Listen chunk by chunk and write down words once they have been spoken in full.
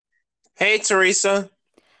Hey, Teresa.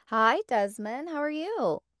 Hi, Desmond. How are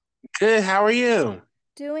you? Good. How are you?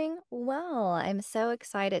 Doing well. I'm so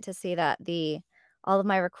excited to see that the all of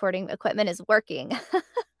my recording equipment is working.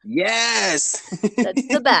 Yes. That's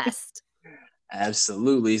the best.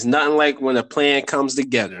 Absolutely. It's nothing like when a plan comes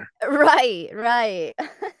together. Right, right.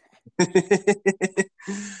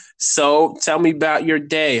 So tell me about your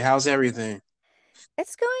day. How's everything?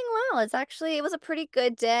 It's going well. It was a pretty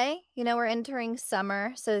good day. We're entering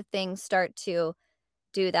summer, so things start to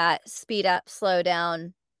do that speed up, slow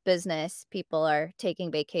down business. People are taking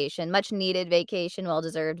vacation, much needed vacation,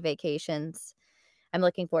 well-deserved vacations. I'm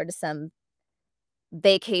looking forward to some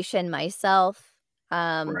vacation myself.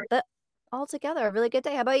 Right. But altogether, a really good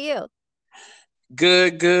day. How about you?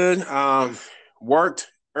 Good, good. Worked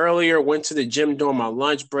earlier, went to the gym during my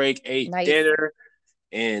lunch break, ate Nice. dinner,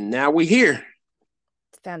 and now we here.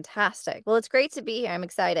 It's fantastic. Well, it's great to be here. I'm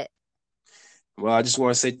excited. Well, I just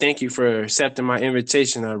want to say thank you for accepting my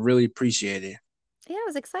invitation. I really appreciate it. Yeah, I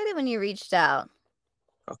was excited when you reached out.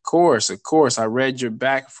 Of course, of course. I read your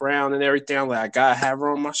background and everything. I'm like, I gotta have her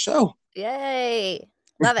on my show. Yay.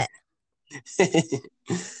 Love it.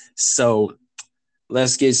 So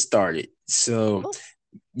let's get started. So Cool.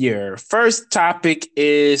 your first topic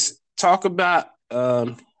is talk about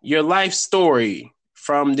your life story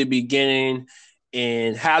from the beginning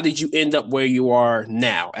and how did you end up where you are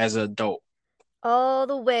now as an adult? All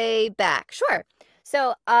the way back. Sure.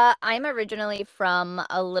 So, I'm originally from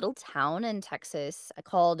a little town in Texas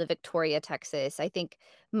called Victoria, Texas. I think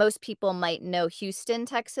most people might know Houston,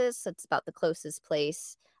 Texas. It's about the closest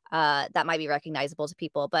place that might be recognizable to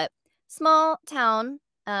people, but small town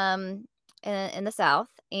in the South.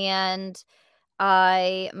 And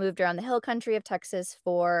I moved around the hill country of Texas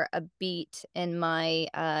for a beat in my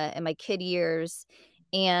kid years,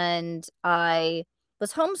 and I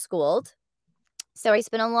was homeschooled. So I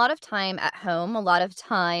spent a lot of time at home, a lot of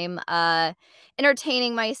time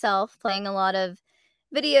entertaining myself, playing a lot of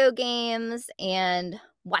video games and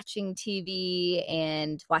watching TV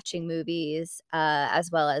and watching movies,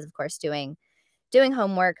 as well as, of course, doing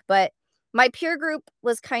homework. But my peer group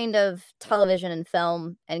was kind of television and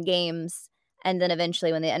film and games. And then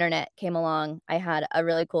eventually, when the internet came along, I had a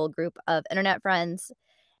really cool group of internet friends.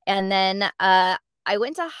 And then I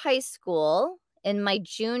went to high school in my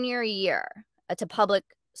junior year to public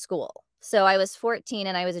school. So I was 14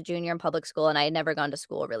 and I was a junior in public school, and I had never gone to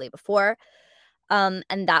school really before. And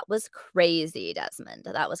that was crazy, Desmond.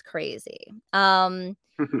 That was crazy. And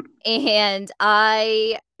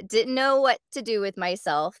I didn't know what to do with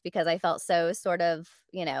myself because I felt so sort of,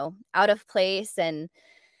 out of place. And,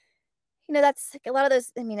 that's like a lot of those.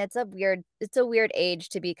 I mean, it's a weird age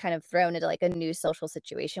to be kind of thrown into like a new social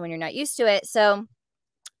situation when you're not used to it. So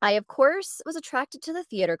I, of course, was attracted to the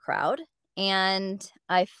theater crowd, and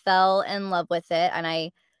I fell in love with it. And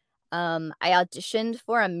I auditioned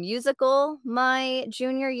for a musical my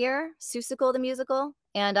junior year, Seussical the musical,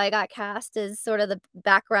 and I got cast as sort of the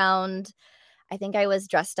background. I think I was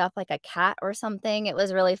dressed up like a cat or something. It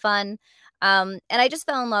was really fun. And I just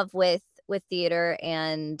fell in love with theater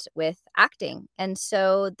and with acting. And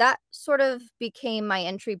so that sort of became my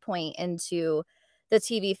entry point into the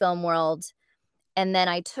TV film world. And then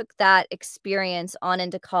I took that experience on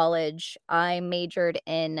into college. I majored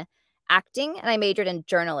in acting and I majored in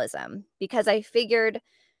journalism because I figured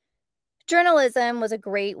journalism was a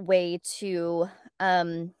great way to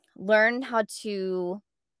learn how to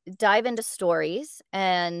dive into stories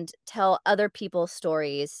and tell other people's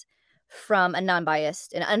stories from a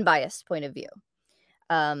non-biased and unbiased point of view,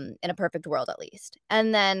 in a perfect world at least.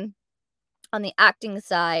 And then on the acting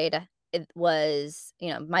side, it was,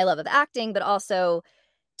 my love of acting, but also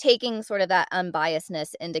taking sort of that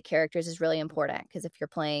unbiasedness into characters is really important because if you're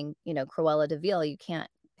playing, Cruella de Vil, you can't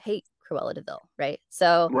hate Cruella de Vil, right?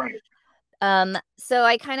 Right. So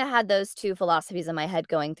I kind of had those two philosophies in my head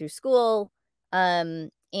going through school.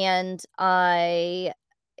 And I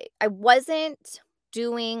wasn't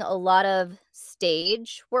doing a lot of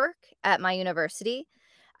stage work at my university.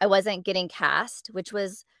 I wasn't getting cast, which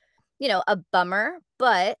was, a bummer,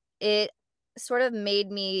 but it sort of made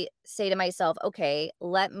me say to myself, okay,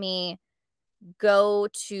 let me go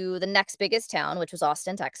to the next biggest town, which was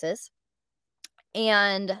Austin, Texas,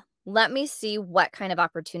 and let me see what kind of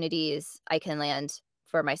opportunities I can land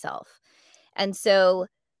for myself. And so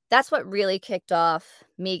that's what really kicked off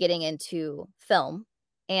me getting into film.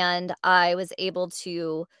 And I was able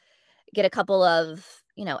to get a couple of,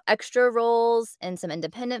 extra roles in some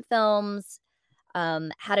independent films.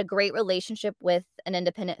 Had a great relationship with an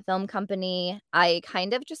independent film company. I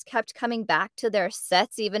kind of just kept coming back to their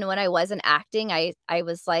sets even when I wasn't acting. I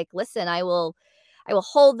was like, "Listen, I will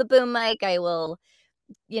hold the boom mic. I will,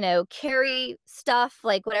 carry stuff,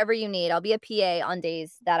 like whatever you need. I'll be a PA on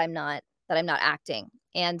days that I'm not acting.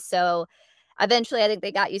 And so eventually I think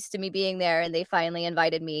they got used to me being there, and they finally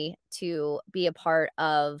invited me to be a part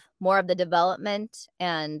of more of the development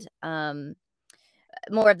and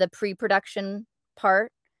more of the pre-production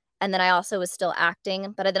part. And then I also was still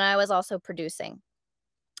acting, but then I was also producing.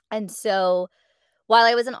 And so while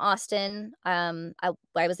I was in Austin, I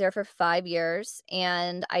was there for 5 years,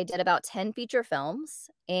 and I did about 10 feature films,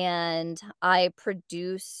 and I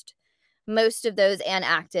produced most of those and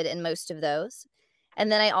acted in most of those. And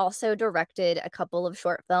then I also directed a couple of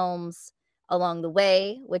short films along the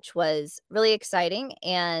way, which was really exciting,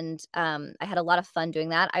 and, I had a lot of fun doing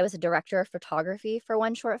that. I was a director of photography for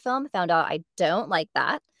one short film, found out I don't like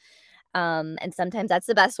that. And sometimes that's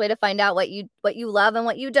the best way to find out what you love and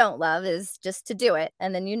what you don't love, is just to do it,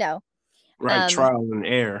 and then you know. Right, Um, trial and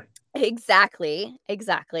error. exactly,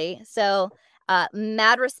 exactly. So,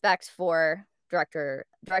 mad respect for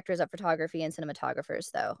directors of photography and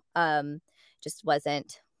cinematographers, though. Just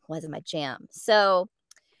wasn't my jam. So,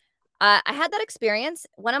 I had that experience.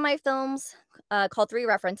 One of my films, called Three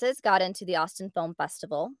References, got into the Austin Film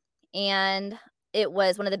Festival, and it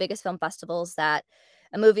was one of the biggest film festivals that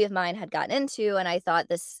a movie of mine had gotten into, and I thought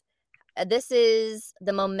this is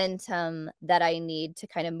the momentum that I need to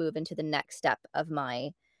kind of move into the next step of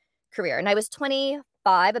my career. And I was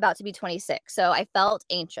 25, about to be 26, so I felt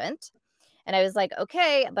ancient, and I was like,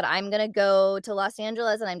 "Okay, but I'm gonna go to Los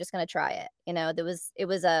Angeles, and I'm just gonna try it."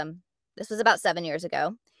 This was about 7 years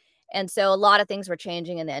ago, and so a lot of things were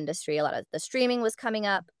changing in the industry. A lot of the streaming was coming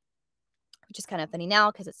up, which is kind of funny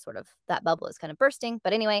now because it's sort of that bubble is kind of bursting.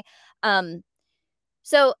 But anyway, um,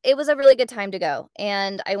 so it was a really good time to go,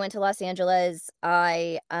 and I went to Los Angeles.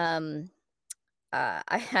 I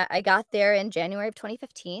got there in January of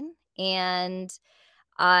 2015, and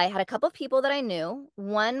I had a couple of people that I knew.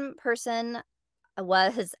 One person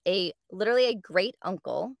was a literally a great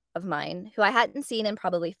uncle of mine who I hadn't seen in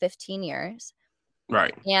probably 15 years.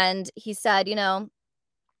 Right. And he said,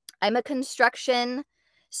 "I'm a construction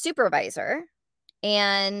supervisor,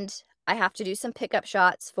 and I have to do some pickup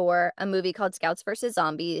shots for a movie called Scouts versus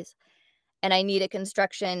Zombies, and I need a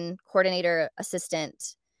construction coordinator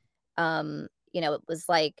assistant." It was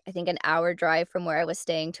like, I think, an hour drive from where I was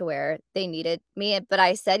staying to where they needed me, but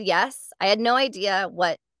I said yes. I had no idea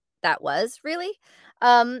what that was really,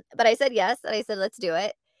 but I said yes, and I said, "Let's do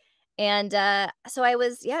it." And, so I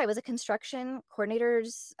was a construction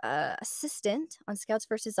coordinator's, assistant on Scouts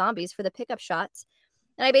versus Zombies for the pickup shots,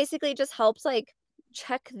 and I basically just helped, like,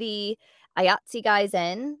 check the IATSE guys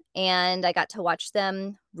in, and I got to watch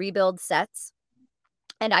them rebuild sets.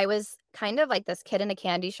 And I was kind of like this kid in a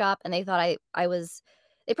candy shop, and they probably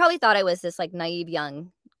thought I was this, like, naive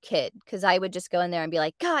young kid, because I would just go in there and be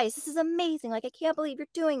like, "Guys, this is amazing, like, I can't believe you're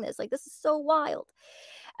doing this, like, this is so wild."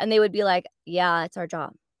 And they would be like, "Yeah, it's our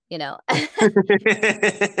job," you know? But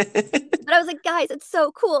I was like, "Guys, it's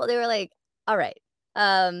so cool." They were like, "All right,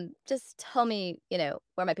 just tell me,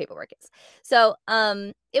 where my paperwork is." So,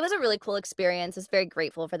 it was a really cool experience. I was very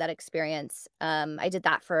grateful for that experience. I did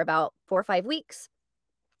that for about 4 or 5 weeks.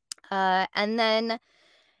 And then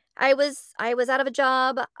I was out of a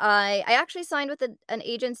job. I actually signed with an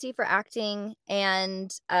agency for acting,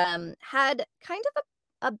 and had kind of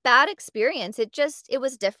a bad experience. It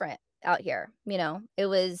was different out here.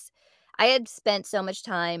 I had spent so much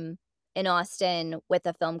time in Austin with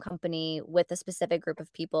a film company with a specific group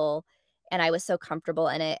of people, and I was so comfortable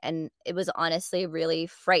in it, and it was honestly really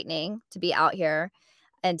frightening to be out here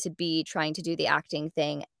and to be trying to do the acting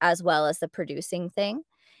thing as well as the producing thing.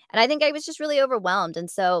 And I think I was just really overwhelmed.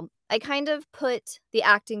 And so I kind of put the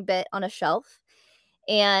acting bit on a shelf.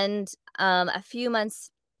 And a few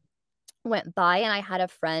months went by, and I had a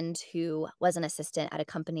friend who was an assistant at a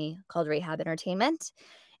company called Rehab Entertainment.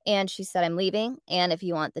 And she said, "I'm leaving. And if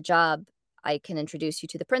you want the job, I can introduce you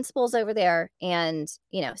to the principals over there and,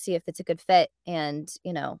 see if it's a good fit. And,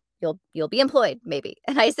 you'll be employed maybe."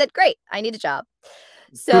 And I said, "Great, I need a job."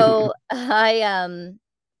 So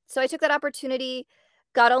I took that opportunity,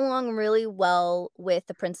 got along really well with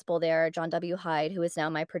the principal there, John W. Hyde, who is now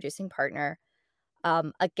my producing partner.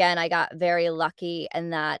 Again, I got very lucky in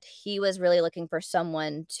that he was looking for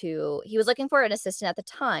an assistant at the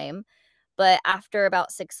time, but after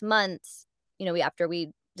about 6 months, after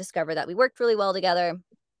we discovered that we worked really well together,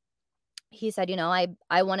 he said,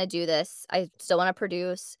 "I want to do this. I still want to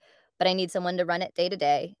produce, but I need someone to run it day to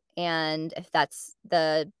day. And if that's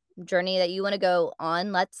the journey that you want to go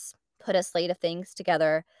on, let's put a slate of things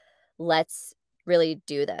together. Let's really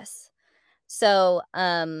do this." So,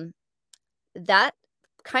 that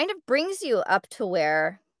kind of brings you up to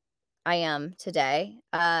where I am today.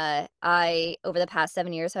 I, over the past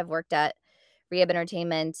 7 years, have worked at Rehab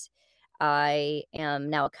Entertainment. I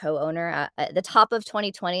am now a co-owner. At the top of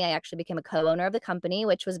 2020, I actually became a co-owner of the company,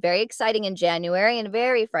 which was very exciting in January and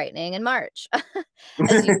very frightening in March,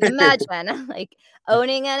 as you can imagine. Like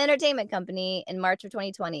owning an entertainment company in March of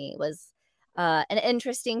 2020 was an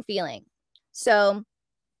interesting feeling. So,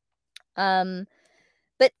 um,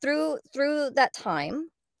 but through that time,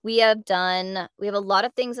 we have a lot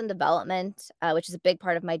of things in development, which is a big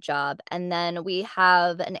part of my job. And then we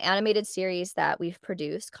have an animated series that we've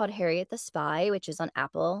produced called Harriet the Spy, which is on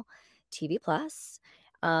Apple TV Plus.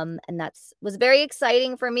 And that's was very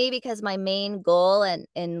exciting for me because my main goal and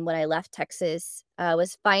when I left Texas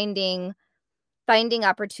was finding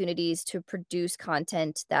opportunities to produce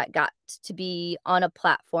content that got to be on a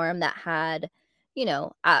platform that had,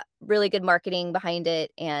 really good marketing behind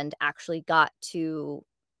it and actually got to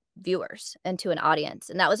viewers and to an audience.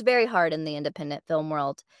 And that was very hard in the independent film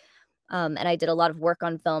world. And I did a lot of work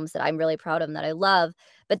on films that I'm really proud of and that I love,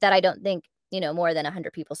 but that I don't think, more than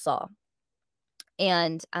 100 people saw.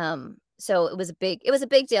 And so it was a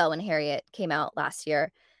big deal when Harriet came out last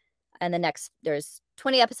year. And there's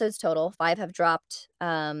 20 episodes total. 5 have dropped.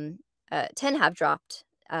 10 have dropped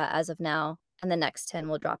as of now, and the next 10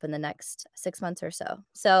 will drop in the next 6 months or so.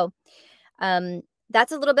 So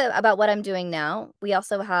that's a little bit about what I'm doing now. We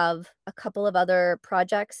also have a couple of other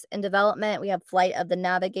projects in development. We have Flight of the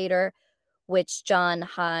Navigator, which John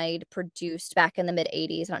Hyde produced back in the mid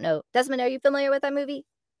 80s. I don't know. Desmond, are you familiar with that movie?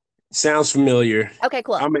 Sounds familiar. Okay,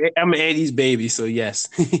 cool. I'm an 80s baby, so yes.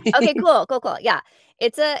 Okay, cool. Yeah.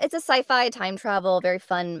 It's a sci-fi time travel, very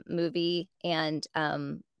fun movie, and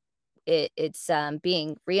it's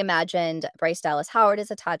being reimagined. Bryce Dallas Howard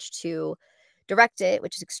is attached to direct it,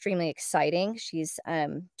 which is extremely exciting. She's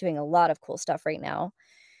doing a lot of cool stuff right now.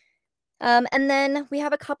 And then we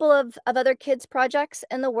have a couple of other kids projects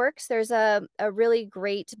in the works. There's a really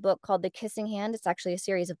great book called The Kissing Hand. It's actually a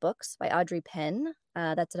series of books by Audrey Penn.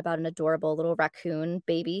 That's about an adorable little raccoon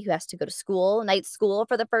baby who has to go to night school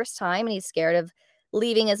for the first time, and he's scared of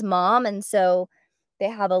leaving his mom. And so they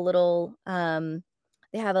have a little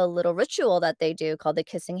ritual that they do called the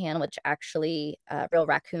kissing hand, which actually real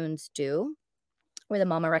raccoons do, where the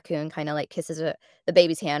mama raccoon kind of like kisses the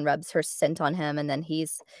baby's hand, rubs her scent on him, and then he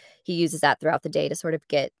uses that throughout the day to sort of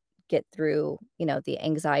get through, the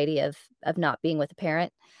anxiety of not being with a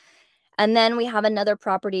parent. And then we have another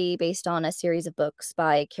property based on a series of books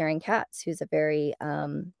by Karen Katz, who's a very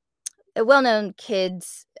a well-known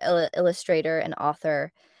kids illustrator and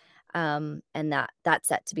author, and that's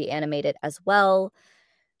set to be animated as well.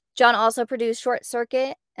 John also produced Short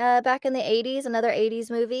Circuit back in the 80s, another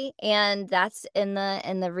 80s movie, and that's in the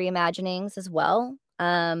reimaginings as well.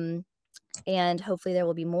 And hopefully there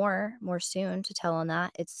will be more soon to tell on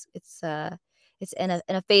that. It's in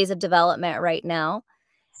a phase of development right now.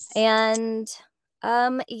 And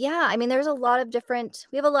yeah, I mean we have a lot of different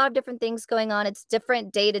things going on. It's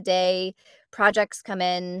different day to day. Projects come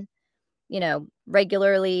in,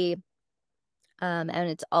 regularly. And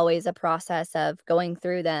it's always a process of going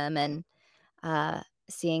through them and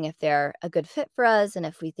seeing if they're a good fit for us and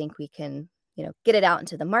if we think we can, get it out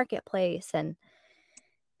into the marketplace. And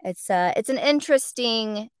it's an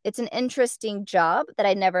interesting job that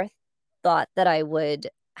I never thought that I would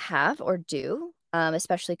have or do,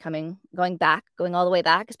 especially going all the way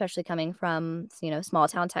back, especially coming from, small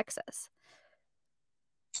town Texas.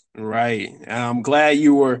 Right. I'm glad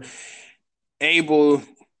you were able,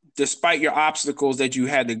 despite your obstacles that you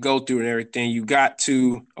had to go through and everything, you got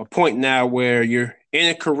to a point now where you're in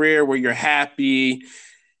a career where you're happy,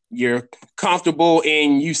 you're comfortable,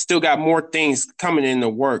 and you still got more things coming in the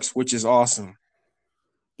works, which is awesome.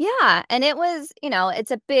 Yeah, and it was,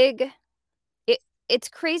 it's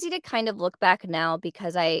crazy to kind of look back now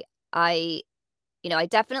because I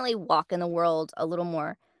definitely walk in the world a little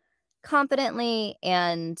more confidently,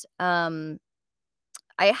 and I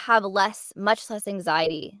have much less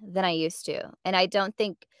anxiety than I used to. And I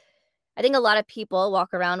think a lot of people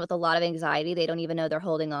walk around with a lot of anxiety they don't even know they're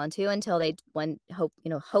holding on to until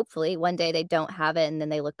hopefully one day they don't have it, and then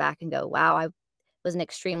they look back and go, wow, I was an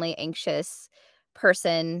extremely anxious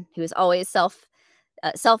person who was always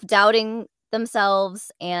self-doubting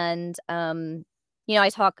themselves. And I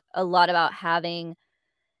talk a lot about having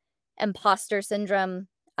imposter syndrome,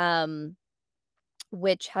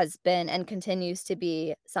 which has been and continues to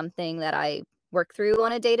be something that I work through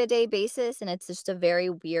on a day-to-day basis. And it's just a very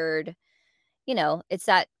weird, it's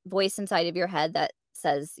that voice inside of your head that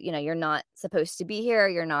says, you're not supposed to be here.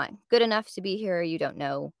 You're not good enough to be here. You don't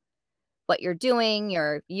know what you're doing,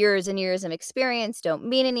 your years and years of experience don't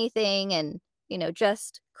mean anything, and,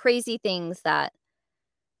 just crazy things that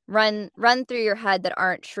run through your head that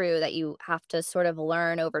aren't true, that you have to sort of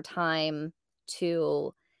learn over time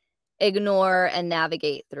to ignore and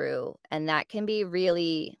navigate through, and that can be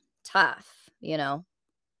really tough.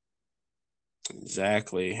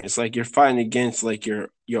 Exactly. It's like you're fighting against like your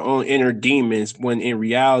own inner demons when in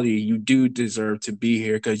reality you do deserve to be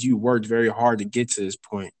here because you worked very hard to get to this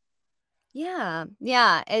point. Yeah.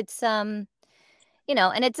 Yeah, and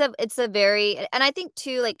it's a very, and I think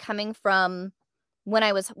too, like, coming from when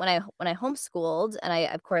I homeschooled, and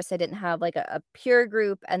of course I didn't have like a peer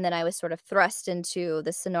group, and then I was sort of thrust into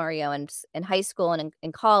this scenario in high school and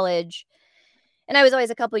in college, and I was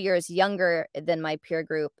always a couple years younger than my peer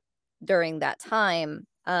group during that time.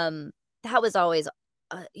 That was always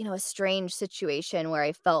a strange situation where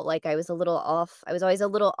I felt like I was a little off. I was always a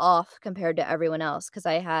little off compared to everyone else because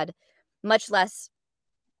I had much less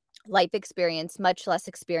life experience, much less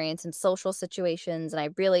experience in social situations, and I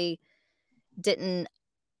really didn't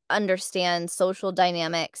understand social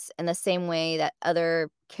dynamics in the same way that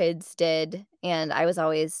other kids did, and I was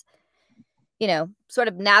always, sort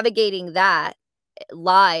of navigating that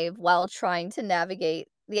live while trying to navigate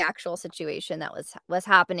the actual situation that was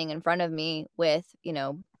happening in front of me with,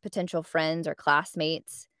 potential friends or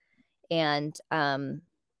classmates, and,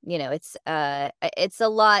 it's a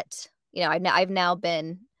lot. I've now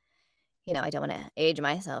been, I don't wanna age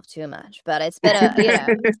myself too much, but it's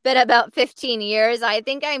been about 15 years. I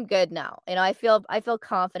think I'm good now. I feel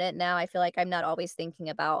confident now. I feel like I'm not always thinking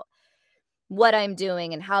about what I'm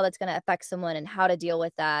doing and how that's gonna affect someone and how to deal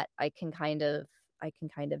with that. I can kind of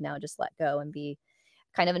now just let go and be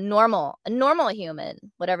kind of a normal human,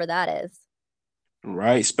 whatever that is.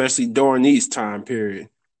 Right? Especially during these time period.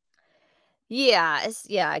 Yeah,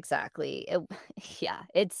 exactly. Yeah,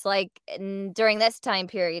 it's like during this time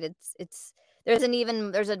period, it's there's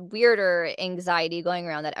a weirder anxiety going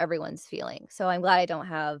around that everyone's feeling. So I'm glad I don't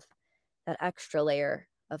have that extra layer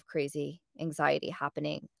of crazy anxiety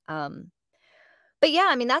happening. But yeah,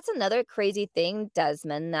 I mean that's another crazy thing,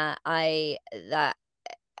 Desmond, that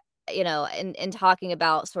in talking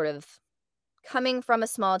about sort of coming from a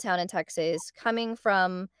small town in Texas, coming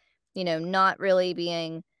from, not really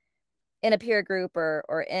being in a peer group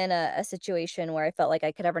or in a situation where I felt like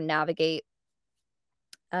I could ever navigate,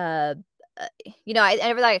 uh, I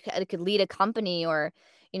never thought I could lead a company, or,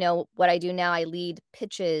 what I do now, I lead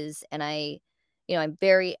pitches, and I'm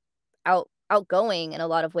very outgoing in a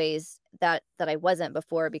lot of ways that I wasn't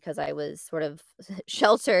before because I was sort of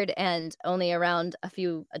sheltered and only around a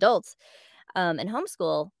few adults, in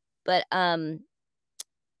homeschool. But,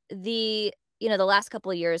 the last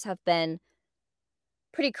couple of years have been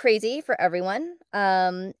pretty crazy for everyone.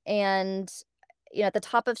 And at the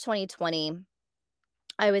top of 2020,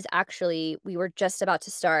 we were just about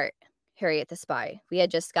to start Harriet the Spy. We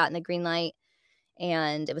had just gotten the green light,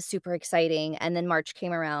 and it was super exciting. And then March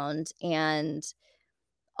came around, and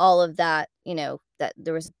all of that, that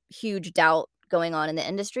there was huge doubt going on in the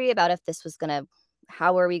industry about if this was gonna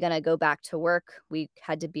how are we gonna go back to work? We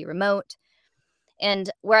had to be remote. And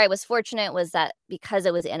where I was fortunate was that because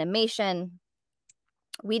it was animation,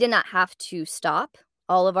 we did not have to stop.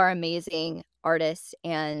 All of our amazing artists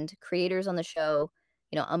and creators on the show,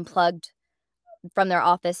 unplugged from their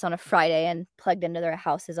office on a Friday and plugged into their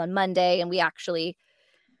houses on Monday, and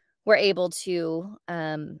were able to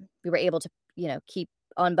keep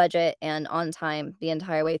on budget and on time the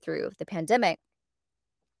entire way through the pandemic.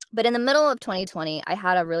 But in the middle of 2020, I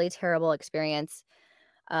had a really terrible experience.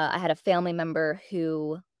 I had a family member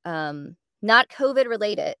who, not COVID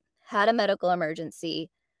related, had a medical emergency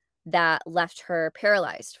that left her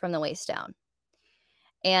paralyzed from the waist down.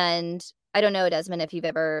 And I don't know, Desmond, if you've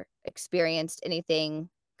ever experienced anything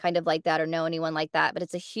kind of like that or know anyone like that, but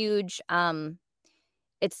it's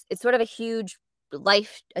sort of a huge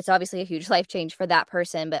it's obviously a huge life change for that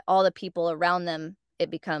person, but all the people around them, it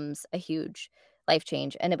becomes a huge life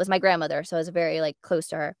change. And it was my grandmother, so I was very like close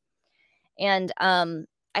to her. And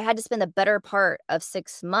I had to spend the better part of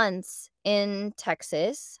 6 months in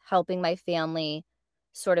Texas helping my family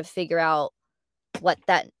sort of figure out what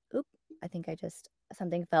that oop, I think I just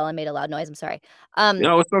something fell and made a loud noise, I'm sorry. Um,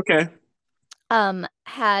 No, it's okay.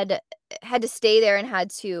 had to stay there and had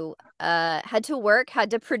to work,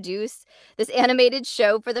 had to produce this animated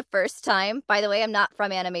show for the first time. By the way, I'm not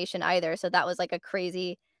from animation either, so that was a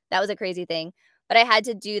crazy thing. But I had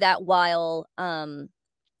to do that while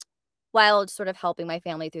sort of helping my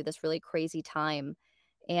family through this really crazy time.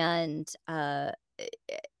 And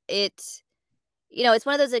it it's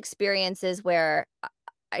one of those experiences where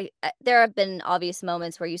there have been obvious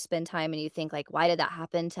moments where you spend time and you think like, "Why did that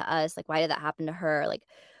happen to us? Like, why did that happen to her? Like,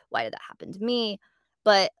 why did that happen to me?"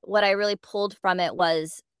 But what I really pulled from it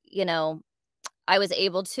was, I was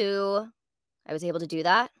able to I was able to do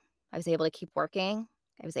that. I was able to keep working.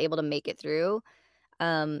 I was able to make it through.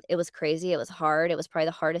 It was crazy, it was hard, it was probably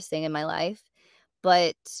the hardest thing in my life,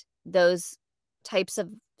 but those types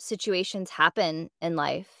of situations happen in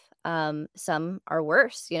life. Some are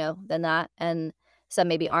worse, than that, and some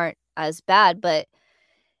maybe aren't as bad, but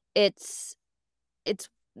it's it's,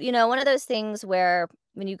 one of those things where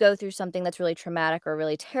when you go through something that's really traumatic or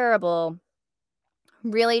really terrible,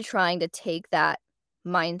 really trying to take that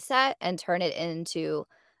mindset and turn it into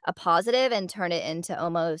a positive and turn it into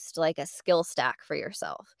almost like a skill stack for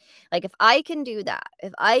yourself. Like, if I can do that,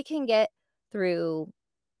 if I can get through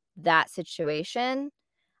that situation,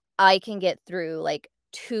 I can get through like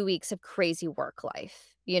 2 weeks of crazy work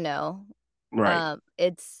life, you know? Right.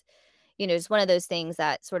 It's, it's one of those things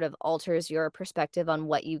that sort of alters your perspective on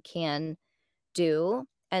what you can do.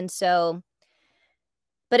 And so,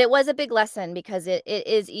 but it was a big lesson because it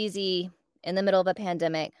is easy in the middle of a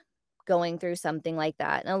pandemic going through something like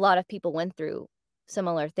that, and a lot of people went through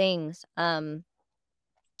similar things, to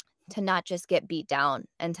not just get beat down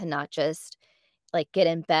and to not just, like, get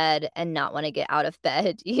in bed and not wanna get out of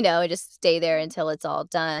bed, and just stay there until it's all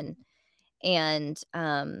done, and,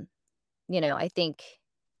 I think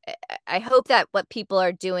I hope that what people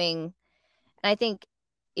are doing, and I think,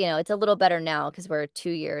 it's a little better now because 'cause we're 2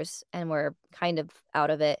 years and we're kind of out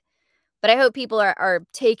of it. But I hope people are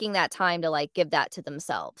taking that time to, like, give that to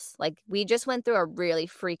themselves. Like, we just went through a really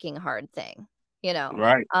freaking hard thing,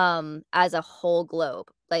 Right. as a whole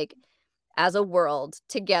globe. Like, as a world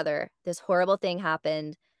together, this horrible thing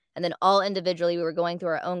happened, and then all individually, we were going through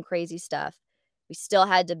our own crazy stuff. We still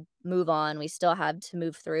had to move on, we still had to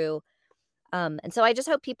move through, and so I just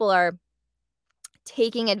hope people are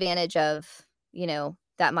taking advantage of,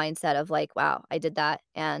 that mindset of like, "Wow, I did that,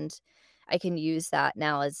 and I can use that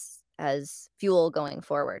now as fuel going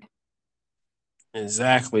forward."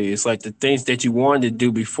 Exactly. It's like the things that you wanted to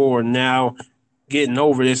do before, now getting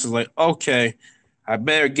over this is like, okay, I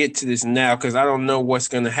better get to this now because I don't know what's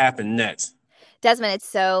going to happen next. Desmond, it's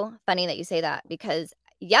so funny that you say that because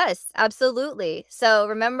yes, absolutely. So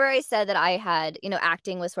remember I said that I had,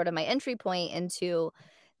 acting was sort of my entry point into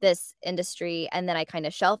this industry, and then I kind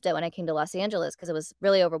of shelved it when I came to Los Angeles because it was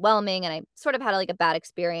really overwhelming, and I sort of had like a bad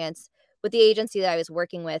experience with the agency that I was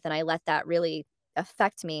working with, and I let that really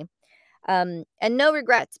affect me. And no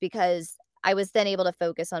regrets because I was then able to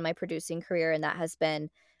focus on my producing career, and that has been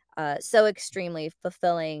so extremely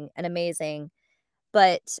fulfilling and amazing.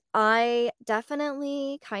 But I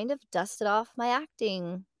definitely kind of dusted off my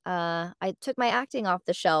acting. I took my acting off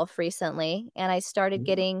the shelf recently and I started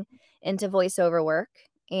getting into voiceover work.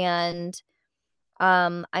 And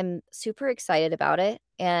I'm super excited about it.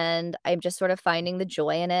 And I'm just sort of finding the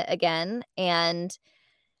joy in it again. And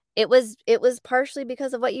it was partially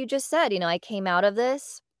because of what you just said. I came out of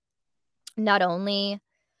this not only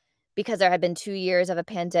because there had been 2 years of a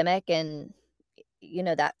pandemic and,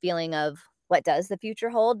 that feeling of what does the future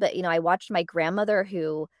hold, but, I watched my grandmother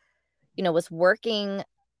who, was working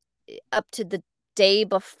up to the day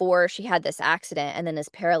before she had this accident and then is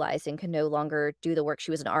paralyzed and can no longer do the work.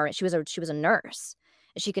 She was an RN, she was a nurse,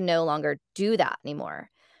 and she can no longer do that anymore.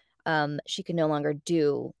 She can no longer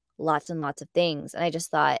do lots and lots of things, and I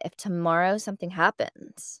just thought, if tomorrow something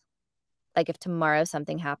happens, like, if tomorrow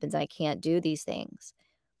something happens and I can't do these things,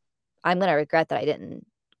 I'm gonna regret that I didn't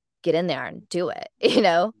get in there and do it, you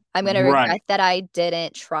know? I'm gonna Right. regret that I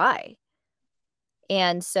didn't try.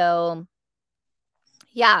 And so,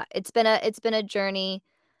 yeah, it's been a journey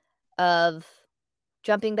of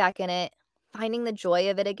jumping back in it, finding the joy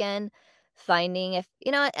of it again, finding if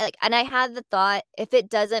like, and I had the thought, if it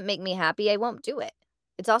doesn't make me happy, I won't do it.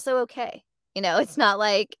 It's also okay. It's not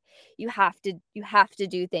like you have to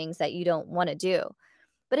do things that you don't wanna do.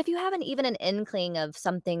 But if you have even an inkling of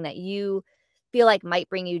something that you feel like might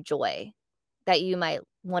bring you joy, that you might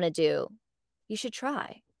wanna do, you should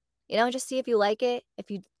try. Just see if you like it. If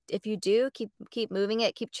you do, keep moving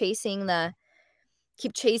it, keep chasing the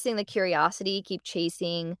curiosity, keep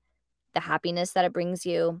chasing the happiness that it brings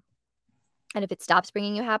you. And if it stops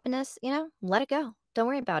bringing you happiness, let it go. Don't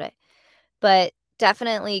worry about it. But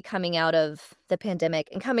definitely coming out of the pandemic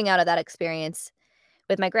and coming out of that experience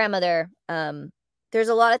with my grandmother, there's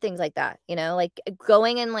a lot of things like that, like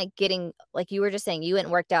going and like getting, like you were just saying, you went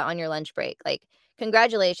and worked out on your lunch break. Like,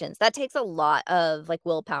 congratulations. That takes a lot of like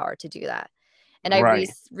willpower to do that. And I Right.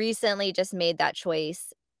 recently just made that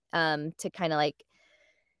choice to kind of like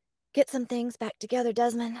get some things back together,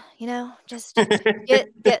 Desmond, just get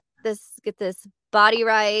this body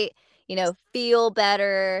right, feel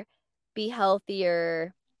better, be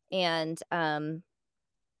healthier, and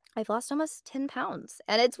I've lost almost 10 pounds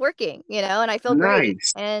and it's working, and I feel great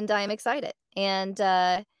Nice. and I'm excited. And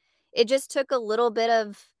it just took a little bit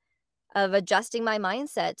of adjusting my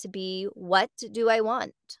mindset to be, what do I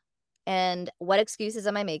want? And what excuses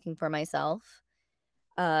am I making for myself?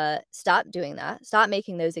 Stop doing that. Stop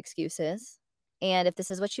making those excuses. And if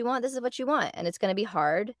this is what you want, this is what you want. And it's going to be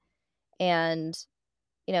hard. And,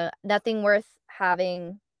 nothing worth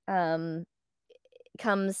having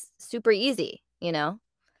comes super easy. It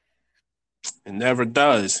never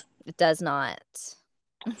does. It does not.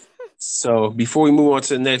 So before we move on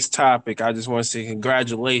to the next topic, I just want to say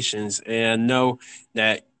congratulations and know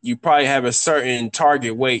that you probably have a certain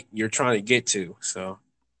target weight you're trying to get to. So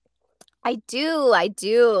I do.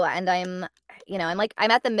 And I'm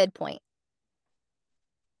at the midpoint.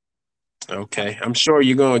 okay, I'm sure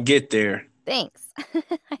you're gonna get there. Thanks.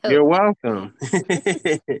 I You're hope. welcome.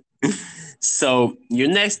 So your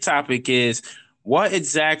next topic is, what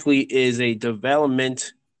exactly is a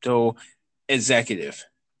developmental executive?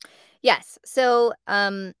 Yes. So,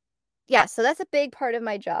 yeah, so that's a big part of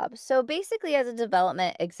my job. So basically, as a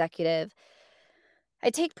development executive, I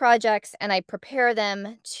take projects and I prepare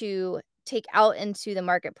them to take out into the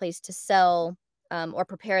marketplace to sell, or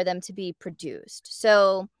prepare them to be produced.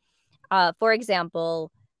 So, for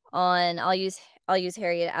example, on I'll use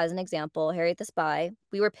Harriet as an example. Harriet the Spy.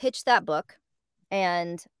 We were pitched that book,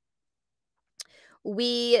 and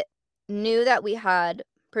we knew that we had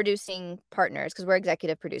producing partners because we're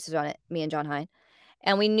executive producers on it, me and John Hine.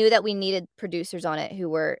 And we knew that we needed producers on it who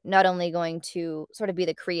were not only going to sort of be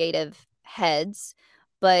the creative heads,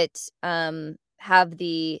 but have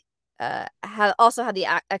the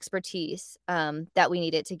expertise that we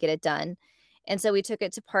needed to get it done. And so we took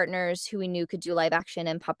it to partners who we knew could do live action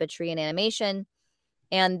and puppetry and animation,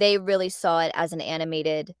 and they really saw it as an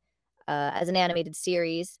animated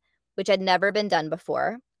series, which had never been done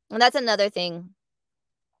before. And that's another thing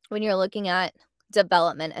when you're looking at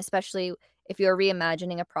development, especially if you're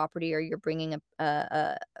reimagining a property or you're bringing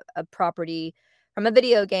a property from a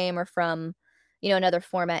video game or from another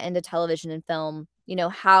format into television and film.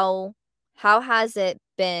 How has it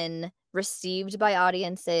been received by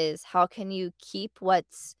audiences? How can you keep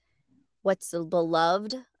what's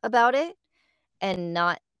beloved about it and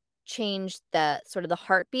not change the sort of the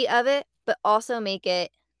heartbeat of it, but also make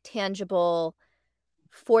it tangible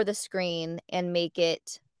for the screen and make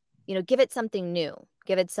it, give it something new,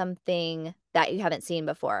 give it something that you haven't seen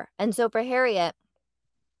before. And so for Harriet,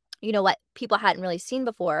 what people hadn't really seen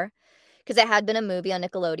before, because it had been a movie on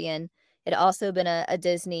Nickelodeon. It had also been a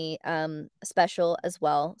Disney special as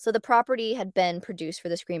well. So the property had been produced for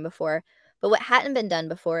the screen before, but what hadn't been done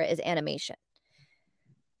before is animation.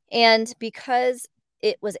 And because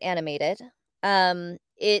it was animated, we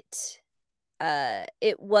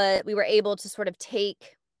were able to sort of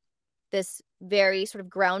take this very sort of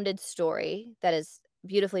grounded story that is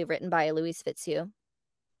beautifully written by Louise Fitzhugh,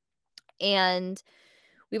 and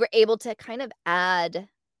we were able to kind of add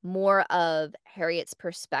more of Harriet's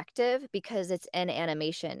perspective because it's in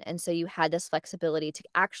animation, and so you had this flexibility to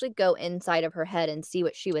actually go inside of her head and see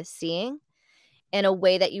what she was seeing in a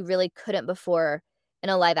way that you really couldn't before in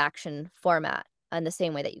a live action format in the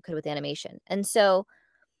same way that you could with animation. And so,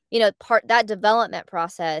 part that development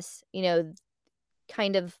process,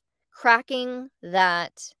 kind of cracking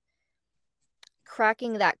that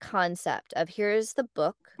concept of, here's the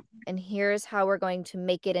book and here's how we're going to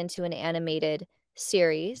make it into an animated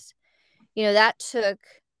series. That took,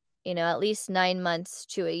 at least 9 months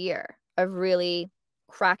to a year of really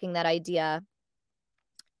cracking that idea.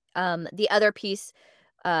 The other piece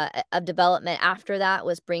of development after that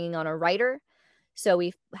was bringing on a writer. So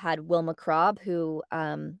we had Wilma Crobb, who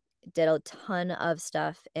did a ton of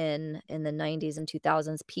stuff in the 90s and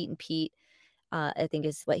 2000s. Pete and Pete, I think,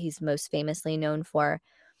 is what he's most famously known for.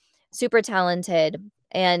 Super talented.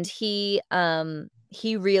 And he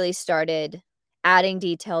really started adding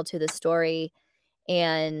detail to the story.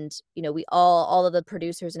 And, we all of the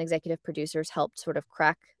producers and executive producers helped sort of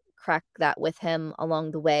crack that with him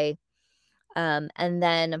along the way. And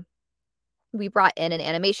then we brought in an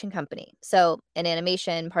animation company. So an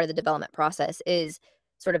animation, part of the development process is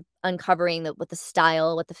sort of uncovering what the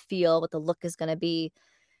style, what the feel, what the look is going to be.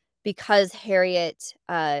 Because Harriet,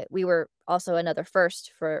 we were also another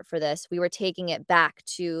first for this. We were taking it back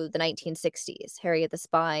to the 1960s. Harriet the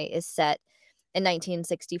Spy is set in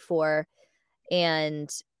 1964, and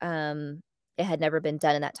it had never been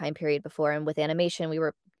done in that time period before. And with animation, we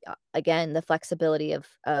were again, the flexibility of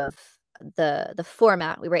the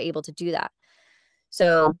format, we were able to do that.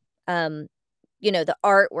 So, um, the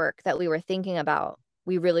artwork that we were thinking about,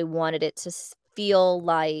 we really wanted it to feel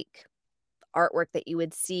like artwork that you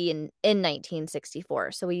would see in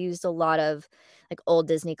 1964. So we used a lot of like old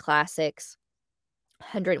Disney classics,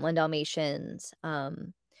 101 Dalmatians,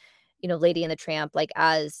 Lady and the Tramp, like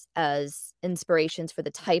as inspirations for the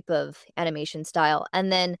type of animation style.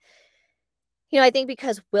 And then, I think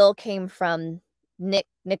because Will came from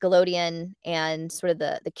Nickelodeon and sort of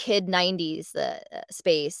the kid 90s, the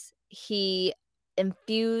space, he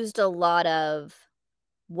infused a lot of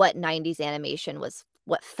what 90s animation was,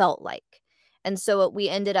 what felt like. And so what we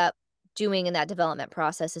ended up doing in that development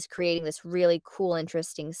process is creating this really cool,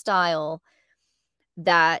 interesting style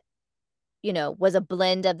that, was a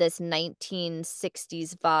blend of this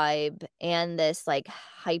 1960s vibe and this like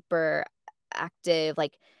hyper active,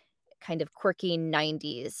 like kind of quirky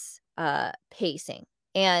 90s pacing.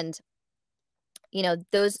 And,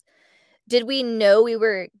 those, did we know we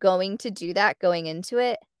were going to do that going into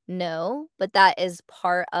it? No, but that is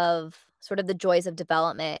part of sort of the joys of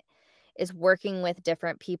development, is working with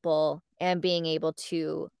different people and being able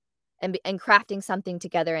to and crafting something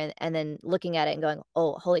together, and then looking at it and going,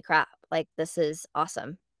 "Oh, holy crap, like this is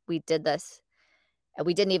awesome. We did this. And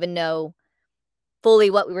we didn't even know fully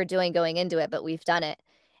what we were doing going into it, but we've done it."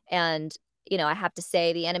 And, I have to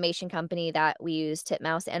say the animation company that we used,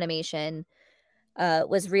 Titmouse Animation,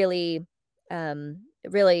 was really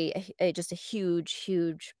just a huge,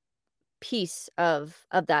 huge piece of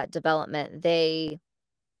that development.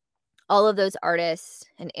 All of those artists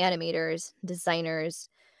and animators, designers,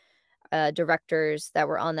 directors that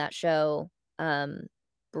were on that show,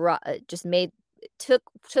 brought just made took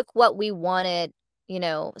what we wanted.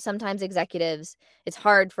 Sometimes executives, it's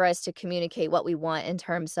hard for us to communicate what we want in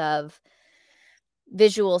terms of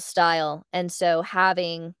visual style, and so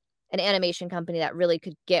having an animation company that really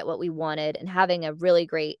could get what we wanted, and having a really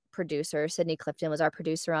great producer, Sydney Clifton was our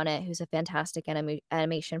producer on it, who's a fantastic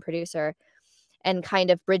animation producer, and kind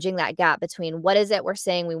of bridging that gap between what is it we're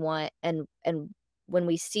saying we want, and when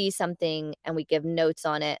we see something and we give notes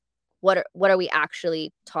on it, what are we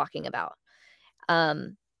actually talking about?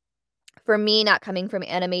 Um, for me, not coming from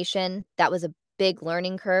animation, that was a big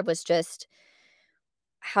learning curve, was just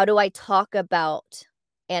how do I talk about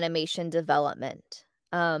animation development?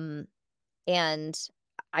 Um, and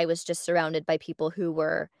I was just surrounded by people who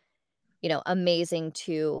were, amazing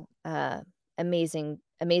to amazing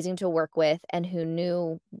to work with, and who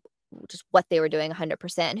knew just what they were doing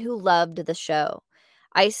 100%, and who loved the show.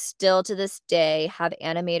 I still to this day have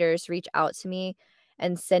animators reach out to me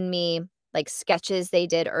and send me like sketches they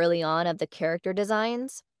did early on of the character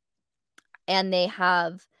designs, and they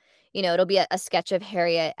have, it'll be a sketch of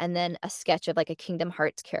Harriet and then a sketch of like a Kingdom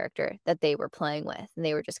Hearts character that they were playing with, and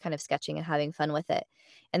they were just kind of sketching and having fun with it,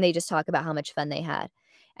 and they just talk about how much fun they had.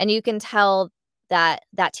 And you can tell that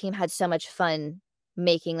that team had so much fun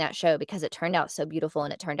making that show because it turned out so beautiful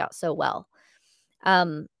and it turned out so well.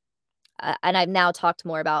 Um, and I've now talked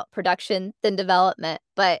more about production than development,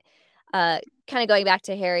 but kind of going back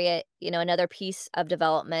to Harriet, another piece of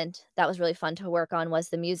development that was really fun to work on was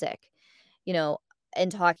the music, you know,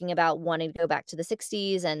 and talking about wanting to go back to the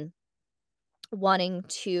 60s and wanting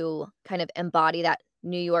to kind of embody that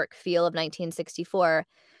New York feel of 1964.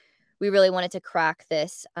 We really wanted to crack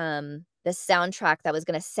this soundtrack that was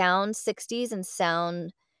going to sound 60s and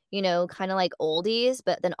sound, kind of like oldies,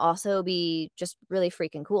 but then also be just really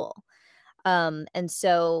freaking cool. And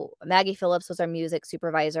so Maggie Phillips was our music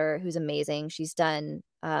supervisor, who's amazing. She's done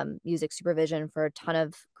music supervision for a ton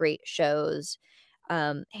of great shows,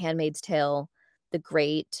 Handmaid's Tale, The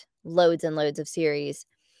Great, loads and loads of series.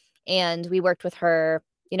 And we worked with her.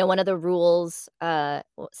 One of the rules,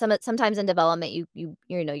 sometimes in development,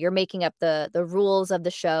 you're making up the rules of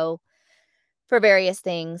the show for various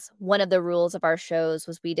things. One of the rules of our shows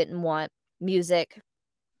was we didn't want music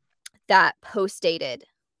that post-dated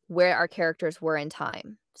where our characters were in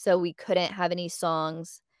time. So we couldn't have any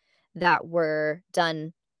songs that were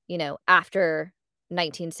done, after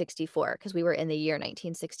 1964, because we were in the year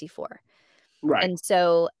 1964. Right. And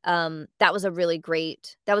so that was a really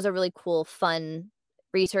cool, fun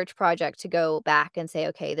research project to go back and say,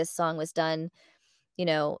 okay, this song was done.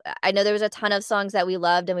 I know there was a ton of songs that we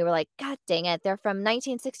loved and we were like, God dang it, they're from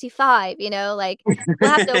 1965, like we'll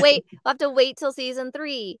have to wait till season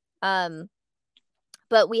 3.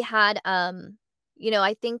 But we had,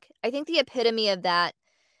 I think the epitome of that.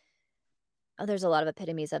 Oh, there's a lot of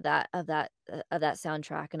epitomes of that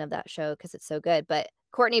soundtrack and of that show because it's so good. But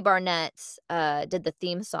Courtney Barnett did the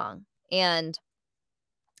theme song, and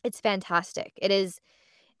it's fantastic.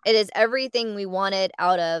 It is everything we wanted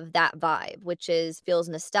out of that vibe, which is feels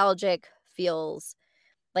nostalgic, feels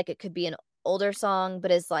like it could be an older song, but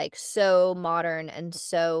is, like, so modern and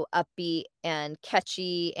so upbeat and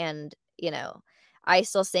catchy and, I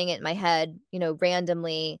still sing it in my head,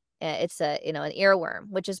 randomly. It's an earworm,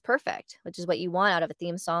 which is perfect, which is what you want out of a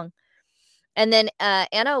theme song. And then,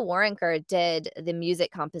 Anna Warrenker did the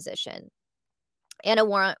music composition. Anna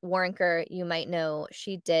Warrenker, you might know,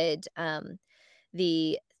 she did,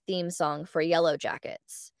 the theme song for Yellow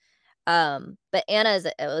Jackets. But Anna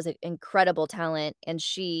was an incredible talent, and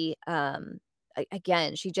she,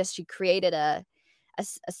 again, she created a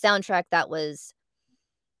soundtrack that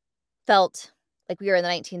felt like we were in the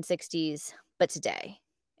 1960s, but today,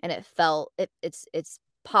 and it felt it's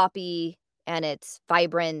poppy and it's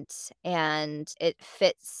vibrant and it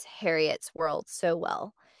fits Harriet's world so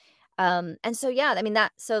well. And so yeah, I mean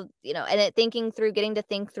that so and getting to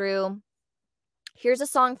think through, here's a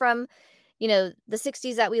song from the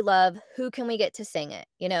 60s that we love. Who can we get to sing it?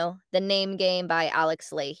 The Name Game by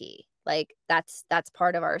Alex Leahy. Like that's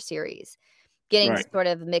part of our series. Getting to Right. sort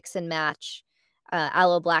of mix and match.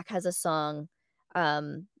 Aloe Black has a song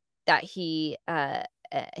that he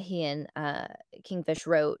and Kingfish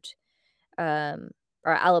wrote, or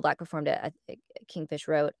Aloe Black performed it. Kingfish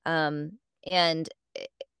wrote, and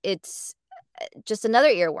it's just another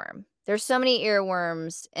earworm. There's so many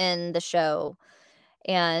earworms in the show,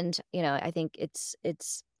 and I think it's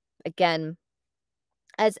again,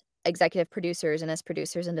 as executive producers and as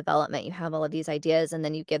producers in development, you have all of these ideas, and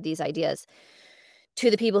then you give these ideas to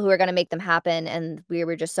the people who are going to make them happen. And we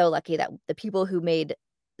were just so lucky that the people who made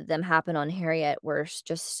them happen on Harriet were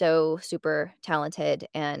just so super talented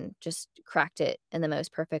and just cracked it in the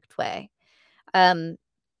most perfect way. Um,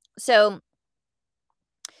 so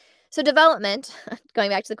so development, going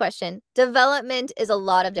back to the question, development is a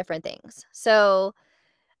lot of different things. So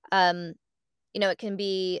um, it can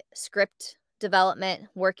be script development,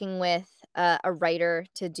 working with a writer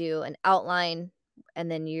to do an outline, and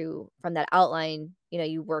then from that outline,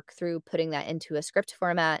 you work through putting that into a script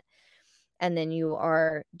format, and then you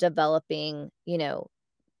are developing,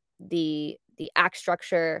 the act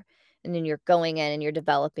structure, and then you're going in and you're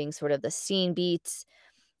developing sort of the scene beats.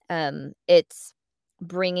 It's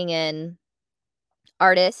bringing in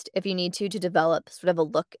artist if you need to develop sort of a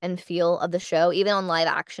look and feel of the show, even on live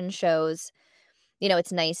action shows.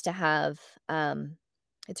 It's nice to have,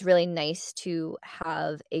 it's really nice to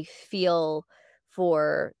have a feel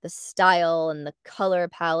for the style and the color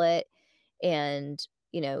palette, and,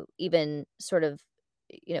 even sort of,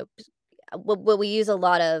 you know, what we use a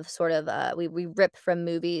lot of sort of, we rip from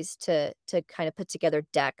movies to kind of put together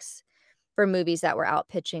decks for movies that we're out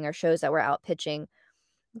pitching or shows that we're out pitching.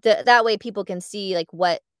 That way people can see, like,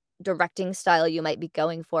 what directing style you might be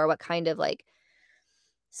going for, what kind of, like,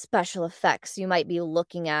 special effects you might be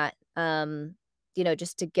looking at,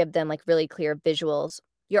 just to give them, like, really clear visuals.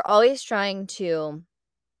 You're always trying to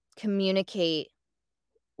communicate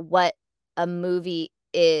what a movie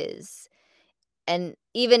is, and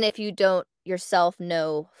even if you don't yourself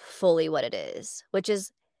know fully what it is, which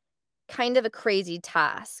is kind of a crazy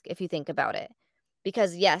task if you think about it.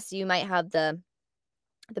 Because, yes, you might have the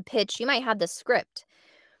pitch, you might have the script,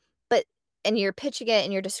 but and you're pitching it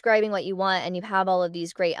and you're describing what you want, and you have all of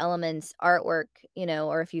these great elements, artwork,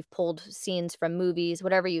 or if you've pulled scenes from movies,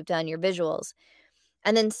 whatever you've done, your visuals.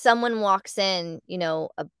 And then someone walks in,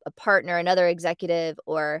 a partner, another executive,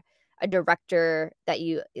 or a director that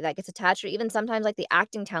gets attached, or even sometimes like the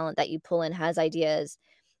acting talent that you pull in has ideas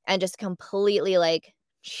and just completely like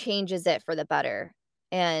changes it for the better,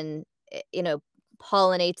 and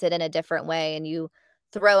pollinates it in a different way, and you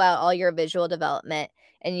throw out all your visual development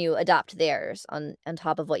and you adopt theirs on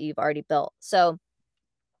top of what you've already built. So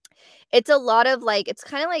it's a lot of like, it's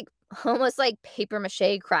kind of like almost like paper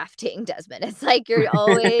mache crafting, Desmond. It's like you're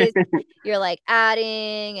like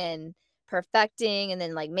adding and perfecting, and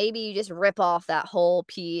then like maybe you just rip off that whole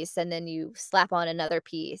piece and then you slap on another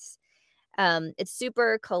piece. It's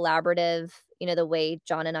super collaborative, the way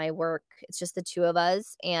John and I work. It's just the two of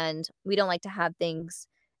us, and we don't like to have things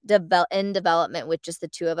in development with just the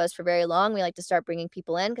two of us for very long. We like to start bringing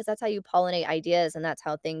people in, because that's how you pollinate ideas, and that's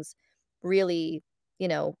how things really, you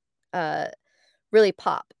know, uh, really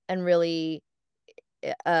pop and really,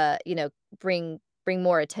 uh, you know, bring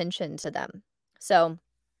more attention to them. So,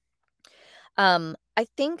 I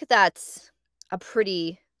think that's a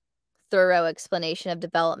pretty thorough explanation of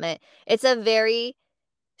development. It's a very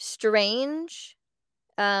strange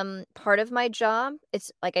part of my job.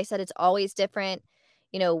 It's like I said, it's always different.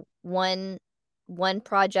 One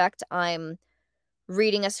project I'm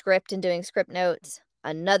reading a script and doing script notes.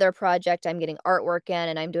 another project, I'm getting artwork in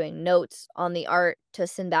and I'm doing notes on the art to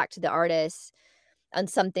send back to the artist. On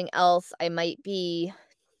something else, I might be,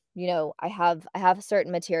 I have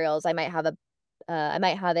certain materials. I might have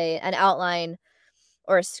an outline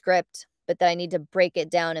or a script, but then I need to break it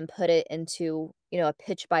down and put it into, a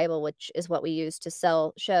pitch Bible, which is what we use to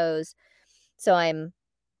sell shows. So I'm,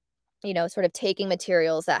 sort of taking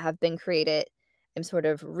materials that have been created, I'm sort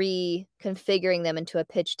of reconfiguring them into a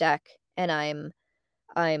pitch deck, and I'm,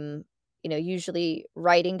 usually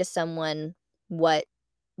writing to someone what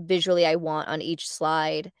visually I want on each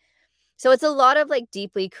slide. So it's a lot of like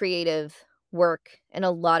deeply creative work in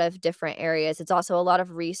a lot of different areas. It's also a lot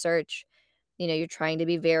of research. You're trying to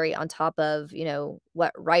be very on top of,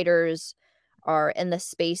 what writers are in the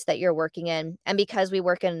space that you're working in. And because we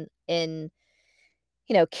work in,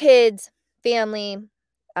 kids, family,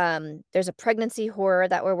 there's a pregnancy horror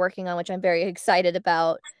that we're working on, which I'm very excited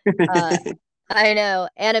about. Uh, I know,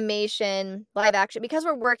 animation, live action, because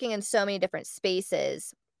we're working in so many different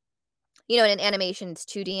spaces. In animation, it's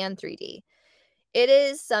 2D and 3D. It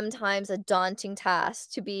is sometimes a daunting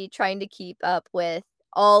task to be trying to keep up with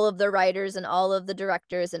all of the writers and all of the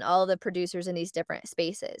directors and all of the producers in these different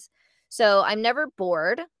spaces. So I'm never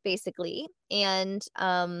bored, basically, and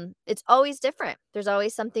it's always different. There's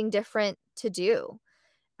always something different to do,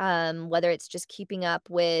 whether it's just keeping up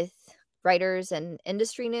with writers and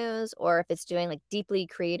industry news, or if it's doing like deeply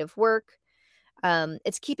creative work.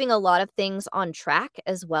 It's keeping a lot of things on track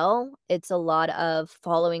as well. It's a lot of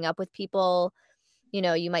following up with people.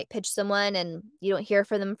 You might pitch someone and you don't hear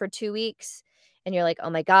from them for 2 weeks, and you're like, "Oh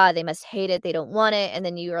my god, they must hate it, they don't want it," and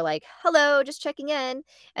then you are like, "Hello, just checking in,"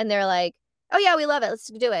 and they're like, "Oh yeah, we love it, let's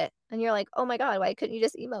do it," and you're like, "Oh my god, why couldn't you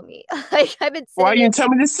just email me?" Like, I've been Why sitting you here didn't tell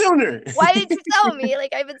me this sooner? why didn't you tell me?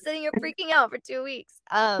 Like, I've been sitting here freaking out for 2 weeks.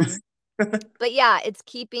 But yeah, it's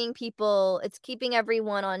keeping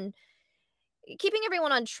everyone on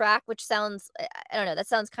track, which sounds, I don't know, that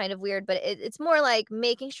sounds kind of weird, but it's more like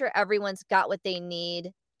making sure everyone's got what they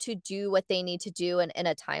need to do what they need to do in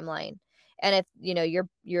a timeline. And if,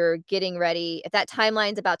 you're getting ready, if that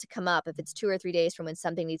timeline's about to come up, if it's 2 or 3 days from when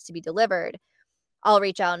something needs to be delivered, I'll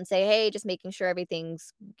reach out and say, "Hey, just making sure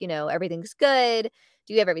everything's good.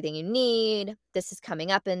 Do you have everything you need? This is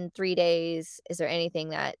coming up in 3 days. Is there anything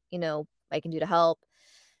that, I can do to help?"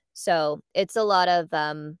 So, it's a lot of,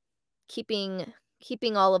 keeping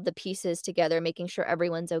keeping all of the pieces together, making sure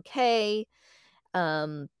everyone's okay,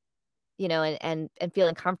 um, and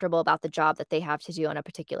feeling comfortable about the job that they have to do on a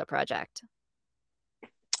particular project.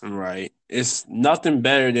 Right. It's nothing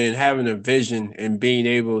better than having a vision and being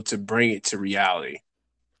able to bring it to reality.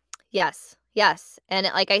 Yes, yes, and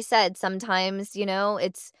like I said, sometimes,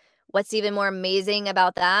 it's what's even more amazing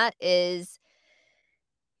about that is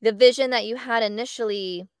the vision that you had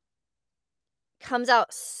initially comes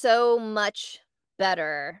out so much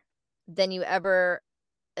better than you ever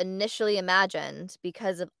initially imagined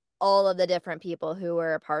because of all of the different people who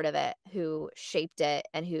were a part of it, who shaped it,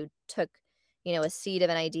 and who took, a seed of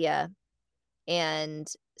an idea and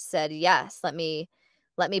said, "Yes, let me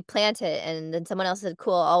plant it." And then someone else said,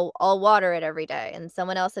 "Cool, I'll water it every day." And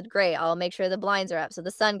someone else said, "Great, I'll make sure the blinds are up so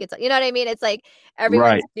the sun gets you know what I mean? It's like Right.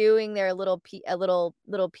 everyone's doing their little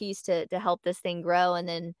piece to help this thing grow, and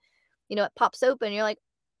then, it pops open, you're like,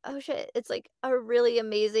 "Oh shit, it's like a really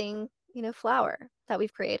amazing, flower that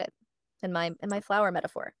we've created." In my flower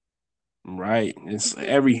metaphor. Right. It's Mhm.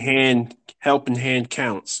 every hand helping hand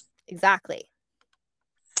counts. Exactly.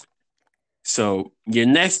 So your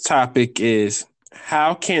next topic is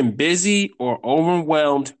how can busy or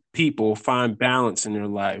overwhelmed people find balance in their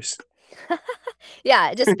lives?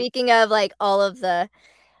 Yeah, just speaking of, like, all of the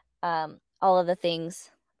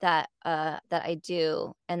things that I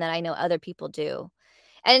do and that I know other people do.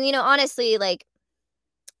 And, honestly, like,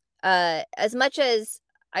 as much as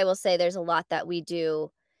I will say there's a lot that we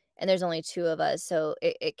do and there's only 2 of us, so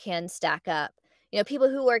it can stack up. People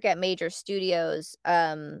who work at major studios,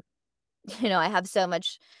 I have so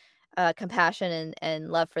much, compassion and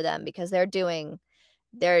love for them because they're doing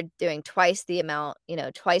twice the amount,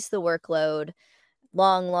 twice the workload,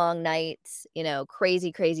 long, long nights,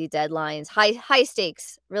 crazy, crazy deadlines, high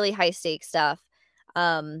stakes, really high stakes stuff.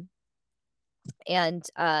 Um, and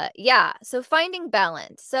yeah, so finding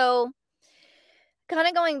balance. So kind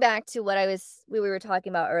of going back to what we were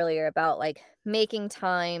talking about earlier about like making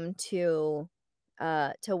time to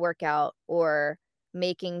work out, or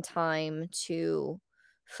making time to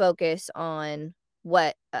focus on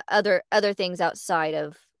what other things outside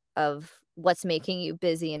of what's making you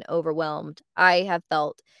busy and overwhelmed, I have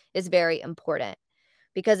felt is very important.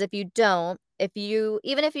 Because if you don't, if you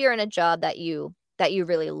even if you're in a job that you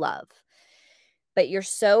really love, but you're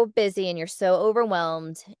so busy and you're so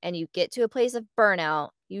overwhelmed and you get to a place of burnout,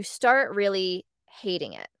 you start really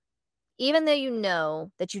hating it, even though you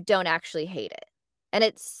know that you don't actually hate it. And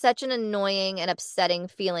it's such an annoying and upsetting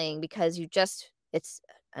feeling because it's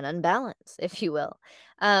an unbalance, if you will.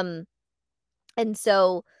 Um, and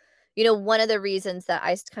so, one of the reasons that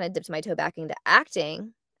I kind of dipped my toe back into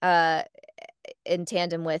acting, uh, in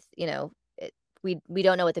tandem with, we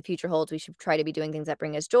don't know what the future holds. We should try to be doing things that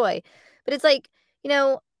bring us joy. But it's like, you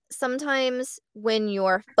know, sometimes when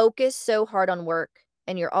you're focused so hard on work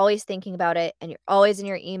and you're always thinking about it and you're always in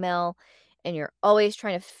your email and you're always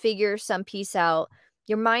trying to figure some piece out,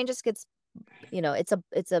 your mind just gets,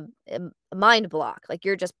 it's a mind block. Like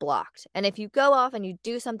you're just blocked. And if you go off and you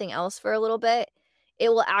do something else for a little bit, it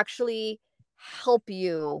will actually help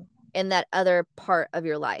you in that other part of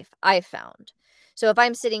your life, I've found. So if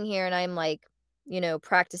I'm sitting here and I'm like,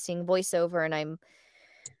 practicing voiceover and I'm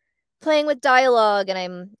playing with dialogue and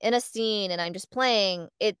I'm in a scene and I'm just playing,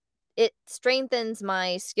 it strengthens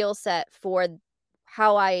my skill set for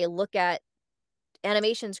how I look at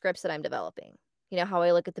animation scripts that I'm developing. How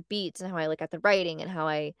I look at the beats and how I look at the writing and how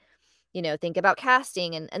I, think about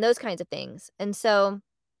casting and those kinds of things. And so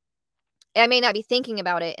I may not be thinking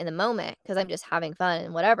about it in the moment because I'm just having fun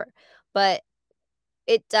and whatever, but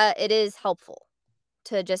it is helpful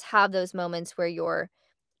to just have those moments where you're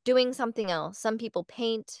doing something else. Some people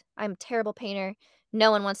paint. I'm a terrible painter. No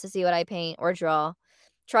one wants to see what I paint or draw.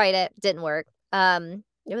 Tried it, didn't work.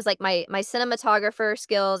 It was like my cinematographer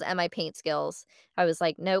skills and my paint skills. I was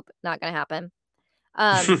like, nope, not gonna happen.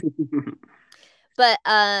 Um, but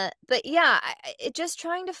yeah, just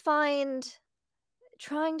trying to find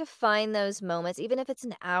those moments, even if it's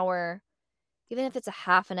an hour, even if it's a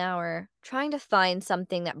half an hour, trying to find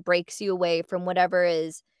something that breaks you away from whatever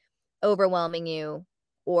is overwhelming you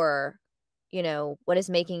or, what is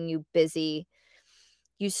making you busy.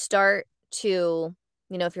 You start to,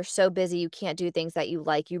 if you're so busy you can't do things that you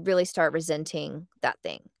like, you really start resenting that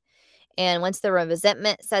thing. And once the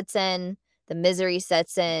resentment sets in, the misery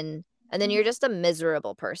sets in, and then you're just a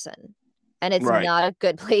miserable person. And it's Right. not a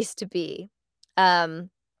good place to be. Um,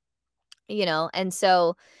 and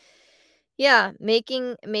so yeah,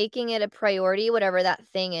 making it a priority, whatever that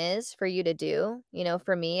thing is for you to do.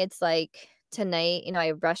 For me, it's like tonight,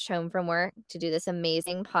 I rushed home from work to do this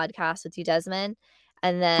amazing podcast with you, Desmond.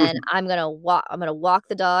 And then I'm gonna walk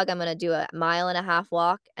the dog. I'm gonna do a 1.5 mile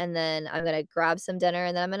walk, and then I'm gonna grab some dinner,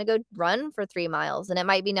 and then I'm gonna go run for 3 miles. And it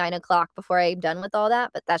might be 9 o'clock before I'm done with all that,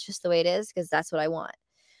 but that's just the way it is because that's what I want.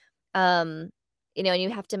 Um, and you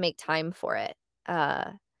have to make time for it.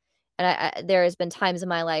 Uh and there has been times in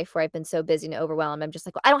my life where I've been so busy and overwhelmed, I'm just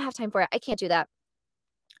like, "Well, I don't have time for it. I can't do that.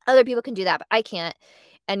 Other people can do that, but I can't."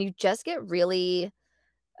 And you just get really,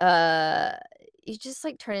 uh you just,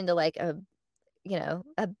 like, turn into, like, a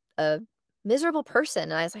miserable person,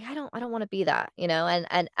 and I was like, "I don't wanna be that,"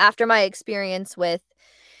 And after my experience with,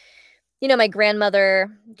 my grandmother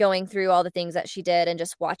going through all the things that she did and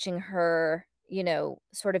just watching her,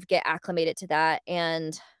 sort of get acclimated to that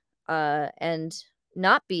and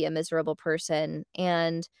not be a miserable person,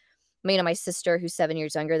 and my sister, who's 7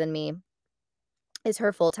 years younger than me, is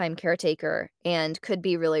her full-time caretaker and could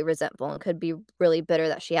be really resentful and could be really bitter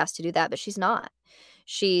that she has to do that, but she's not.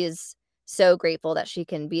 She's so grateful that she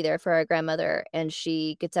can be there for our grandmother, and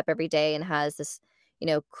she gets up every day and has this,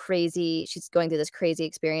 she's going through this crazy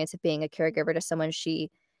experience of being a caregiver to someone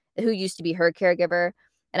who used to be her caregiver,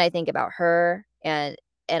 and I think about her and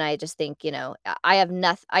I just think, I have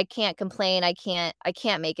nothing. I can't complain, I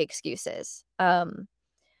can't make excuses.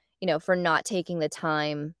 For not taking the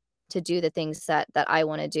time to do the things that I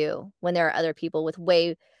wanna do when there are other people with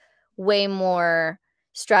way more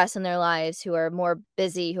stress in their lives, who are more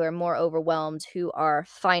busy, who are more overwhelmed, who are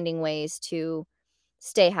finding ways to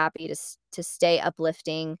stay happy, to stay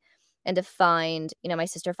uplifting, and to find my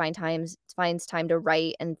sister finds time to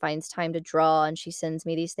write and finds time to draw, and she sends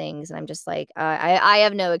me these things, and I'm just like, I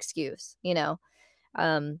have no excuse.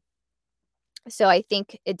 Um, so I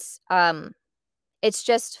think it's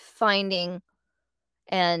just finding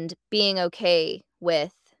and being okay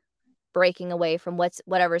with breaking away from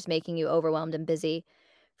whatever's making you overwhelmed and busy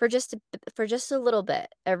for just a little bit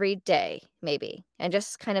every day, maybe, and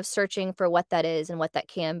just kind of searching for what that is and what that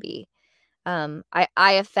can be. I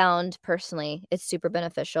have found personally it's super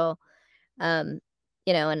beneficial. Um,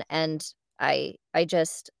 and I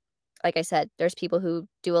just, like I said, there's people who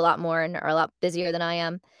do a lot more and are a lot busier than I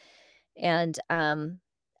am, and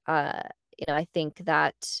uh, I think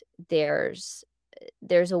that there's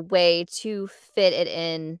there's a way to fit it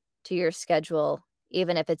in to your schedule,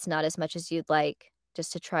 even if it's not as much as you'd like,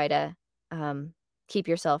 just to try to, um, keep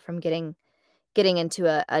yourself from getting into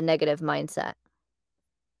a negative mindset.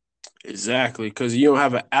 Exactly, because you don't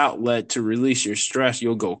have an outlet to release your stress,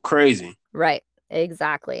 you'll go crazy. Right.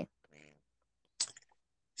 Exactly.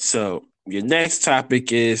 So, your next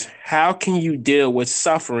topic is how can you deal with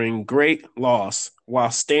suffering great loss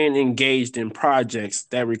while staying engaged in projects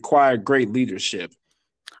that require great leadership?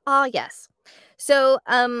 Ah, yes. So,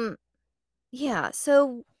 yeah.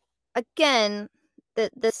 So again,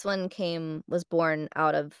 this one was born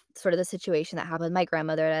out of sort of the situation that happened with my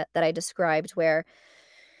grandmother that I described, where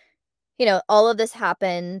all of this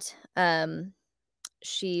happened.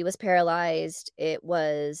 She was paralyzed. It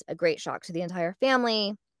was a great shock to the entire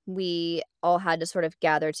family. We all had to sort of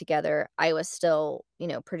gather together. I was still,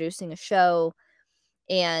 producing a show,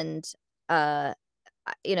 and uh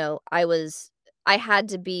I was I had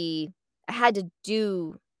to be I had to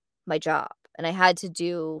do my job, and I had to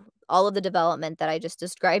do all of the development that I just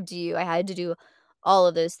described to you. I had to do all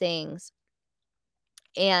of those things.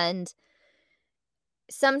 And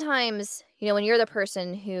sometimes, when you're the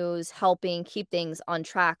person who's helping keep things on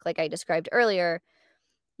track, like I described earlier,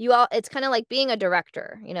 it's kind of like being a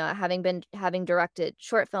director, having directed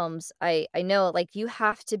short films. I know, like, you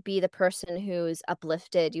have to be the person who's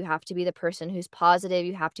uplifted, you have to be the person who's positive,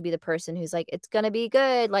 you have to be the person who's like, it's going to be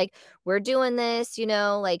good, like, we're doing this,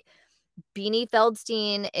 like Beanie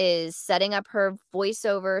Feldstein is setting up her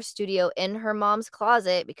voiceover studio in her mom's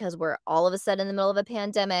closet because we're all of a sudden in the middle of a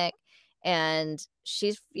pandemic, and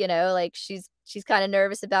she's, like, she's kind of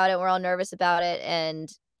nervous about it. We're all nervous about it,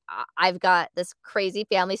 and I've got this crazy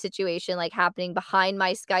family situation like happening behind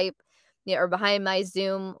my Skype, or behind my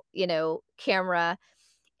Zoom, camera,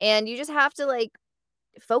 and you just have to like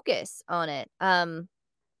focus on it.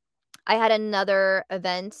 I had another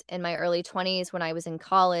event in my early 20s when I was in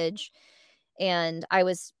college, and I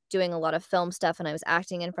was doing a lot of film stuff, and I was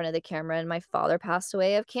acting in front of the camera, and my father passed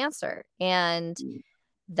away of cancer. And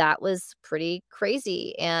that was pretty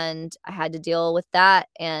crazy, and I had to deal with that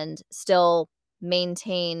and still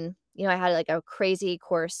maintain, I had like a crazy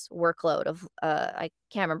course workload of I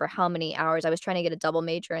can't remember how many hours. I was trying to get a double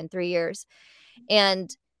major in 3 years. And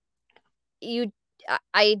you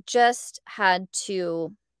I just had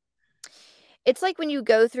to it's like when you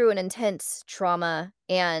go through an intense trauma,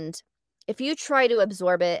 and if you try to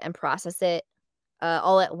absorb it and process it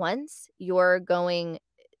all at once,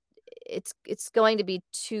 it's going to be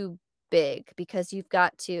too big, because you've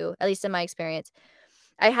got to, at least in my experience,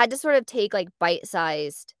 I had to sort of take like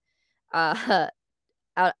uh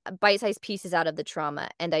bite-sized pieces out of the trauma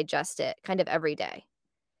and digest it kind of every day,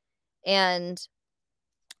 and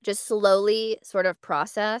just slowly sort of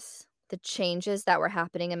process the changes that were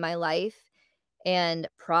happening in my life, and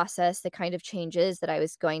process the kind of changes that I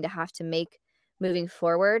was going to have to make moving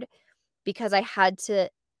forward, because I had to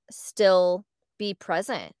still be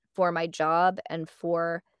present for my job and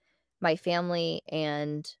for my family,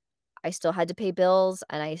 and I still had to pay bills,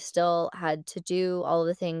 and I still had to do all of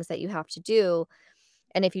the things that you have to do.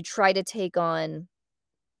 And if you try to take on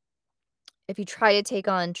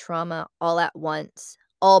trauma all at once,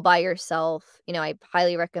 all by yourself, I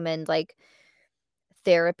highly recommend like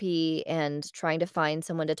therapy and trying to find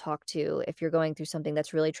someone to talk to if you're going through something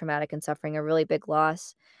that's really traumatic and suffering a really big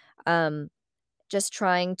loss. Um, just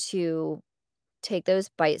trying to take those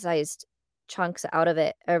bite-sized chunks out of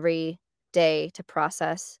it every day to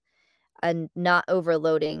process, and not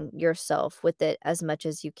overloading yourself with it as much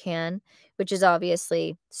as you can, which is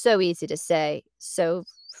obviously so easy to say, so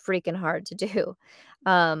freaking hard to do.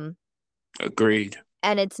 Um, Agreed.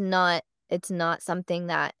 and it's not something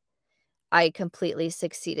that I completely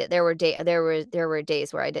succeeded. There were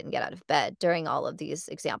days where I didn't get out of bed during all of these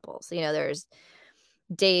examples. There's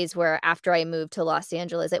days where after I moved to Los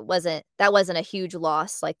Angeles, that wasn't a huge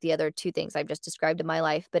loss like the other 2 things I've just described in my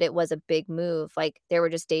life, but it was a big move. Like, there were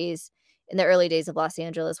just days in the early days of Los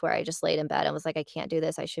Angeles where I just laid in bed and was like, "I can't do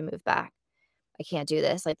this. I should move back. I can't do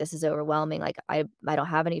this. Like, this is overwhelming. Like, I don't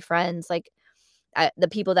have any friends. Like, the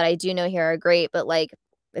people that I do know here are great, but, like,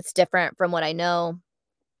 it's different from what I know."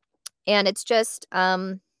 And it's just,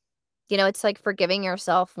 it's like forgiving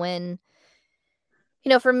yourself when,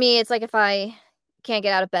 for me, it's like if I can't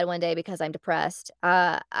get out of bed one day because I'm depressed,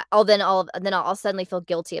 I'll suddenly feel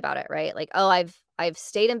guilty about it, right? Like, "Oh, I've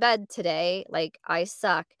stayed in bed today, like, I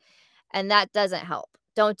suck," and that doesn't help.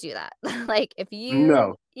 Don't do that. Like,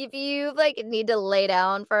 No. if you, like, need to lay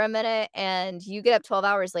down for a minute and you get up 12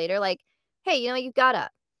 hours later, like, hey, you got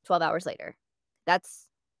up 12 hours later. That's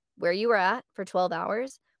where you were at for 12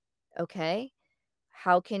 hours. Okay.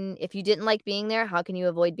 If you didn't like being there, how can you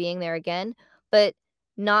avoid being there again? But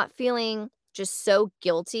not feeling just so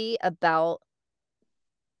guilty about,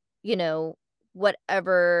 you know,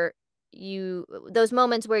 whatever. those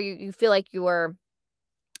moments where you feel like you're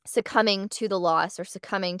succumbing to the loss or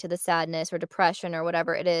succumbing to the sadness or depression or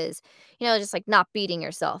whatever it is, just like not beating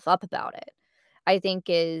yourself up about it, I think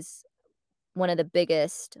is one of the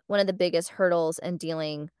biggest hurdles in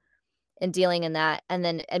dealing in that, and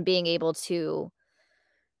then and being able to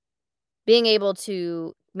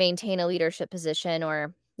maintain a leadership position,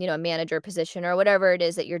 or a manager position, or whatever it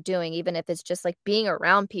is that you're doing, even if it's just like being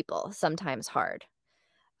around people sometimes hard.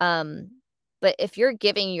 um but if you're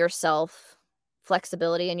giving yourself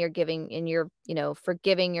flexibility, and you're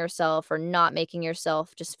forgiving yourself or not making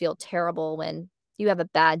yourself just feel terrible when you have a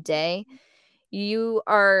bad day, you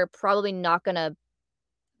are probably not going to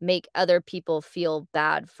make other people feel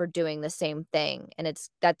bad for doing the same thing. And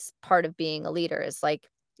that's part of being a leader, is like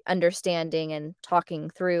understanding and talking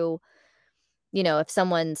through, if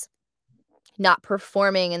someone's not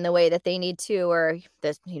performing in the way that they need to, or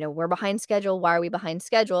this, we're behind schedule. Why are we behind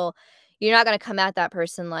schedule? You're not going to come at that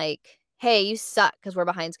person like, hey, you suck because we're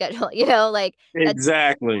behind schedule. Like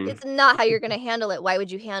Exactly. it's not how you're going to handle it. Why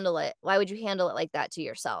would you handle it? Why would you handle it like that to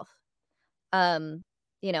yourself? Um,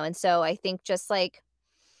 and so I think, just like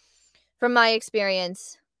from my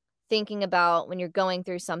experience, thinking about when you're going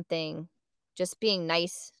through something, just being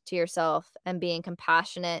nice to yourself and being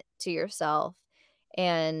compassionate to yourself,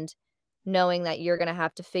 and knowing that you're going to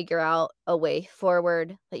have to figure out a way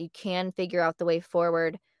forward, that you can figure out the way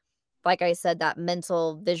forward. Like I said, that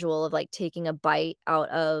mental visual of like taking a bite out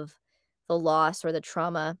of the loss or the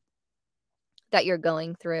trauma that you're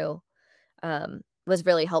going through, was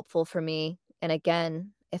really helpful for me. And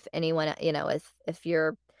again, if anyone, if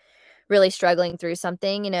you're really struggling through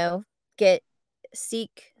something, get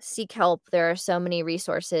seek help. There are so many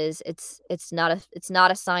resources. It's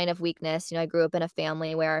not a sign of weakness. I grew up in a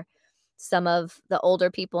family where some of the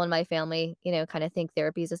older people in my family, kind of think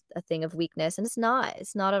therapy is a thing of weakness, and it's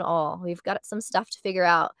not at all. We've got some stuff to figure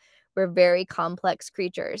out. We're very complex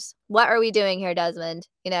creatures. What are we doing here, Desmond?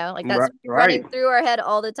 Like that's Right. running Right. through our head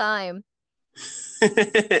all the time.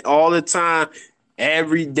 All the time,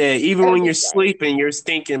 every day. Even when Every you're day. sleeping, you're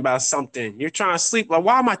thinking about something. You're trying to sleep. Like,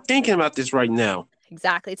 why am I thinking about this right now?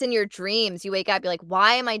 Exactly. It's in your dreams. You wake up, you're like,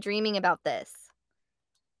 why am I dreaming about this?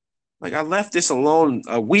 Like, I left this alone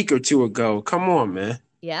a week or two ago. Come on, man.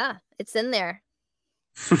 Yeah, it's in there.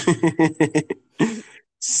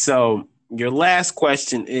 So, your last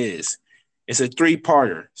question is, it's a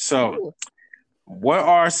three-parter. So, Ooh. what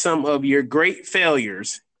are some of your great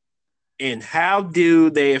failures, and how do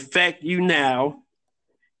they affect you now?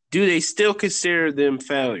 Do they still consider them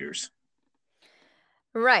failures?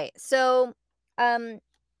 Right. So, um,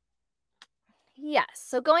 yes.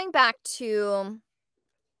 So going back to,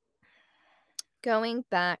 kind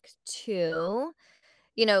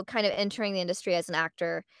of entering the industry as an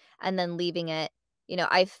actor and then leaving it,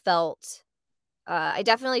 I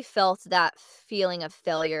definitely felt that feeling of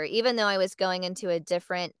failure, even though I was going into a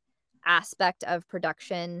different aspect of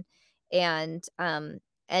production, and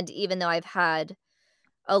even though I've had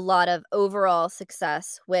a lot of overall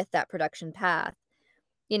success with that production path,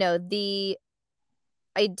 the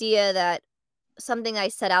idea that something I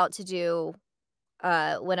set out to do,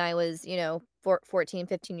 when I was, 14,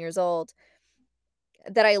 15 years old,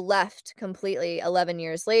 that I left completely 11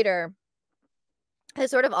 years later,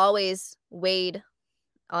 has sort of always weighed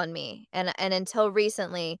on me. And until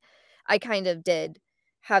recently, I kind of did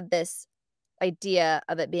have this idea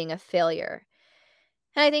of it being a failure.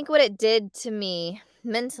 And I think what it did to me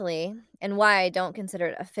mentally, and why I don't consider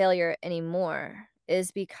it a failure anymore,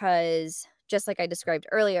 is because, just like I described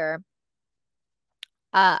earlier,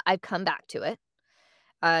 I've come back to it.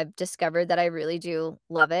 I've discovered that I really do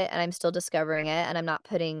love it, and I'm still discovering it, and I'm not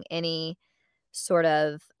putting any sort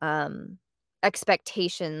of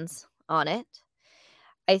expectations on it.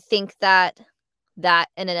 I think that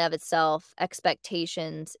in and of itself,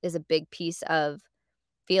 expectations is a big piece of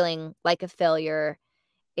feeling like a failure,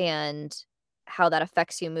 and how that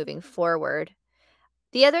affects you moving forward.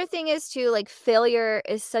 The other thing is too, like, failure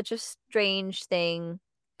is such a strange thing,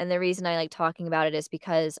 and the reason I like talking about it is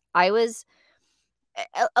because I was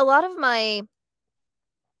a lot of my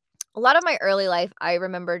early life, I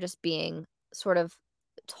remember just being sort of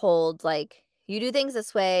told, like, "You do things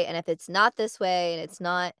this way, and if it's not this way, and if it's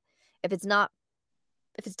not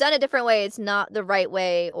if it's done a different way, it's not the right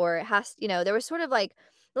way," or it has there was sort of, like,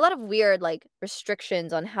 a lot of weird, like,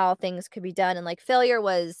 restrictions on how things could be done, and, like, failure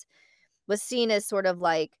was seen as sort of,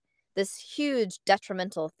 like, this huge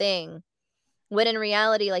detrimental thing, when in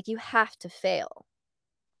reality, like, you have to fail.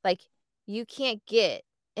 Like, you can't get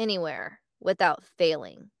anywhere without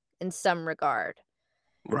failing in some regard.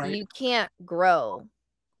 Right. You can't grow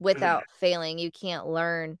without failing. You can't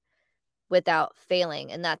learn without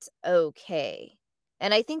failing, and that's okay.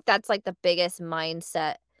 And I think that's like the biggest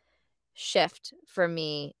mindset shift for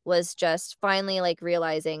me, was just finally like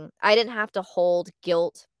realizing I didn't have to hold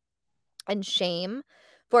guilt and shame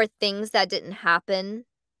for things that didn't happen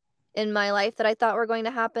in my life that I thought were going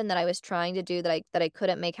to happen, that I was trying to do, that I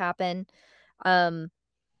couldn't make happen. Um,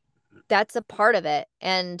 that's a part of it.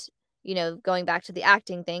 And, going back to the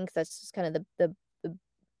acting thing, 'cause that's just kind of the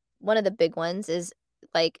one of the big ones, is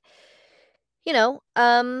like, you know,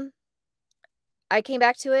 um, I came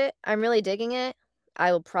back to it. I'm really digging it.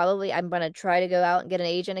 I'm gonna try to go out and get an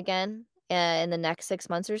agent again, in the next 6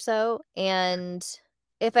 months or so. And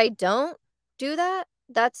if I don't do that,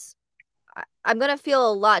 I'm gonna feel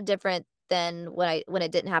a lot different than when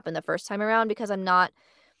it didn't happen the first time around, because I'm not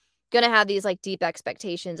gonna have these like deep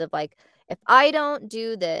expectations of like, if I don't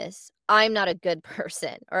do this, I'm not a good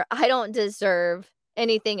person, or I don't deserve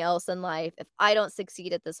anything else in life if I don't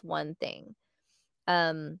succeed at this one thing.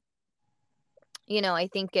 Um, I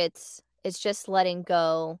think it's just letting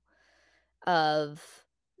go of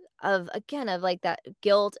again, of like that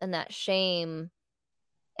guilt and that shame.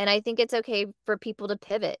 And I think it's okay for people to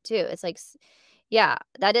pivot too. It's like, yeah,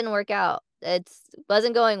 that didn't work out.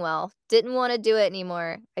 Wasn't going well. Didn't want to do it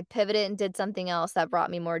anymore. I pivoted and did something else that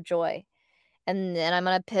brought me more joy. And then I'm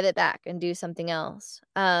gonna pivot back and do something else.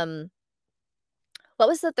 What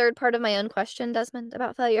was the third part of my own question, Desmond,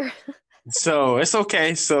 about failure? So it's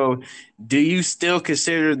okay. So do you still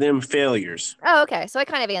consider them failures? Oh, okay. So I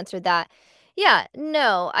kind of answered that. Yeah,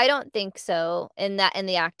 no, I don't think so in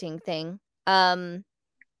the acting thing.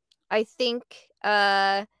 I think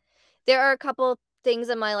there are a couple things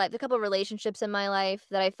in my life, a couple relationships in my life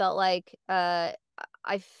that I felt like I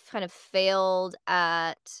kind of failed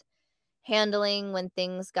at handling when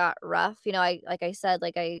things got rough. I like I said,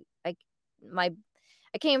 like my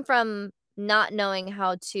I came from not knowing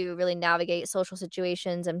how to really navigate social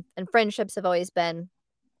situations, and friendships have always been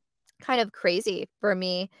kind of crazy for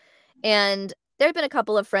me. And there have been a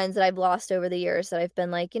couple of friends that I've lost over the years that I've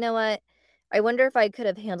been like, "You know what? I wonder if I could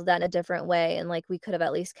have handled that in a different way, and like we could have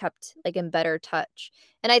at least kept like in better touch."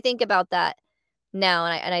 And I think about that now,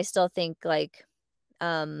 and I still think like,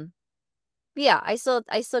 um yeah, I still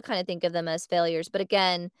kind of think of them as failures, but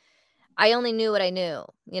again, I only knew what I knew.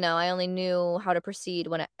 I only knew how to proceed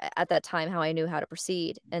at that time, how I knew how to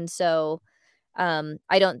proceed. And so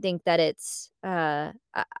I don't think that I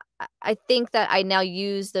think that I now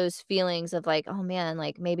use those feelings of like, oh man,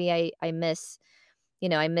 like maybe I miss,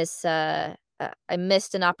 I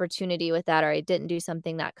missed an opportunity with that, or I didn't do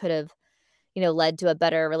something that could have, led to a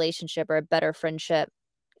better relationship or a better friendship.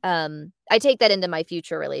 I take that into my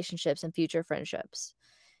future relationships and future friendships.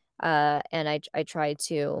 And I try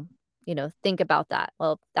to, think about that.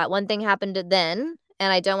 Well, that one thing happened then,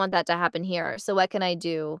 and I don't want that to happen here. So what can I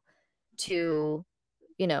do to,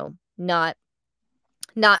 not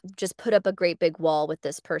just put up a great big wall with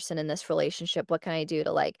this person in this relationship? What can I do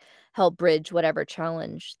to like help bridge whatever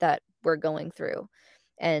challenge that we're going through,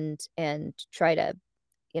 and try to,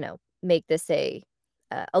 make this a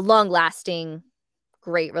long lasting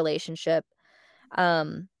great relationship.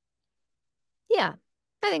 Um yeah,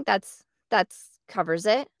 I think that's covers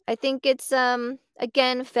it. I think it's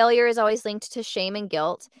again, failure is always linked to shame and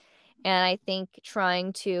guilt, and I think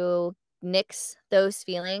trying to nix those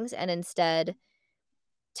feelings and instead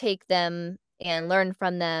take them and learn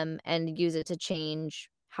from them and use it to change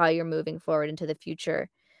how you're moving forward into the future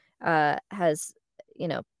has,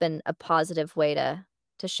 been a positive way to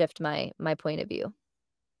shift my point of view.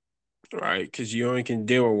 Right, because you only can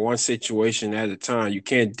deal with one situation at a time. You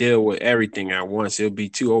can't deal with everything at once. It'll be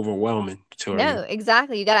too overwhelming for you. No,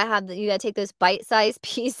 exactly. You gotta take those bite-sized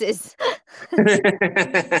pieces.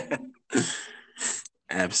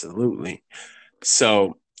 Absolutely.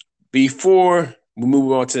 So before we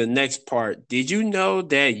move on to the next part, did you know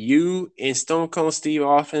that you and Stone Cold Steve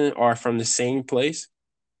Austin are from the same place?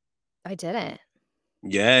 I didn't.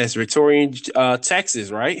 Yes, Victorian,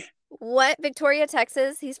 Texas, right? What? Victoria,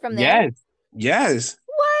 Texas? He's from there? Yes. Yes.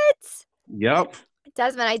 What? Yep.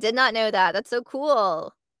 Desmond, I did not know that. That's so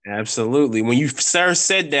cool. Absolutely. When you first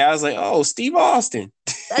said that, I was like, "Oh, Steve Austin."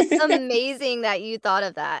 That's amazing that you thought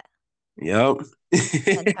of that. Yep.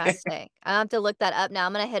 Fantastic. I have to look that up now.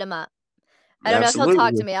 I'm gonna hit him up. I don't know if he'll talk to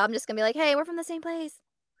Absolutely. me. I'm just gonna be like, "Hey, we're from the same place."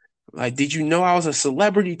 Like, did you know I was a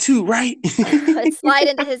celebrity too, right? Slide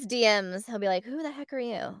into his DMs. He'll be like, "Who the heck are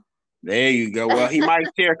you?" There you go. Well, he might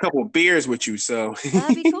share a couple of beers with you, so.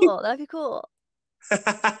 That'd be cool. That'd be cool.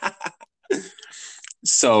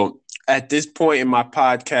 So, at this point in my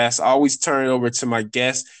podcast, I always turn it over to my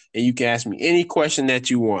guest, and you can ask me any question that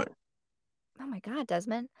you want. Oh my god,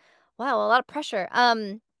 Desmond. Wow, a lot of pressure.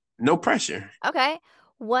 No pressure. Okay.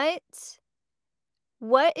 What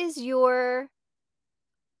what is your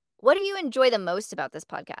what do you enjoy the most about this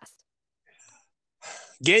podcast?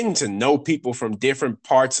 Getting to know people from different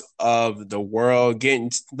parts of the world,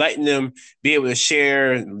 letting them be able to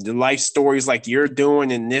share the life stories like you're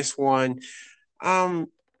doing in this one.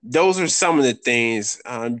 Um, those are some of the things.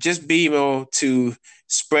 Just being able to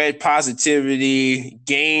spread positivity,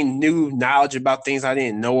 gain new knowledge about things I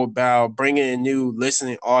didn't know about, bringing a new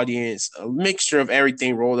listening audience, a mixture of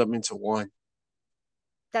everything rolled up into one.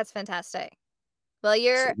 That's fantastic. Well,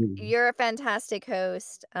 Absolutely. you're a fantastic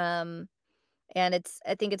host. And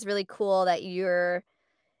I think it's really cool that you're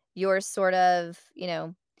sort of,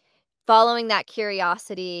 following that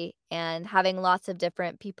curiosity and having lots of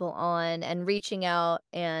different people on and reaching out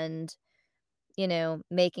and,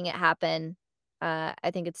 making it happen.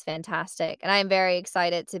 I think it's fantastic. And I'm very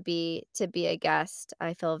excited to be a guest.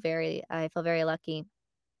 I feel very lucky.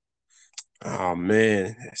 Oh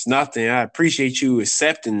man, it's nothing. I appreciate you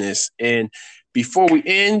accepting this. And before we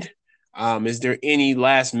end, is there any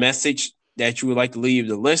last message that you would like to leave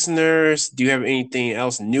the listeners? Do you have anything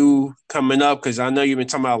else new coming up? Because I know you've been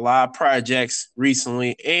talking about a lot of projects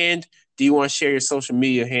recently. And do you want to share your social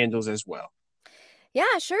media handles as well?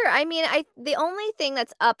 Yeah, sure. I mean, I the only thing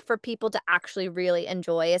that's up for people to actually really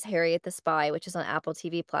enjoy is Harriet the Spy, which is on Apple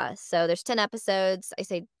TV Plus. So there's 10 episodes. I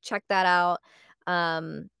say check that out.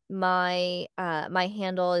 My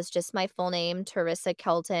handle is just my full name, Teresa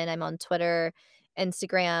Kelton. I'm on Twitter,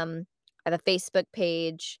 Instagram. I have a Facebook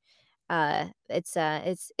page.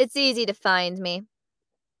 It's easy to find me.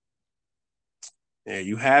 Yeah,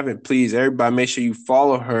 you have it. Please, everybody, make sure you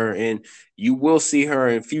follow her, and you will see her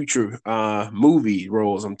in future movie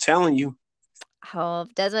roles. I'm telling you. Oh,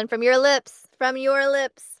 Desmond, from your lips, from your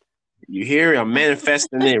lips. You hear it? I'm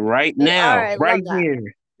manifesting it right You are. now, I right love that.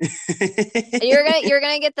 here. And you're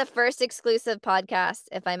gonna get the first exclusive podcast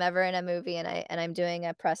if I'm ever in a movie and I'm doing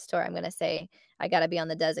a press tour. I'm gonna say I gotta be on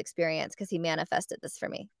the Des experience because he manifested this for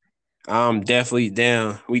me. I'm definitely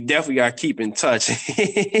down. We definitely got to keep in touch.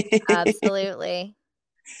 Absolutely.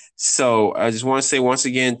 So I just want to say once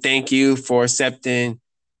again, thank you for accepting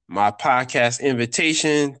my podcast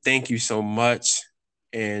invitation. Thank you so much.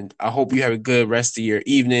 And I hope you have a good rest of your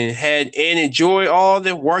evening ahead and enjoy all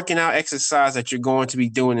the working out exercise that you're going to be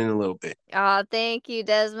doing in a little bit. Oh, thank you,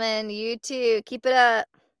 Desmond. You too. Keep it up.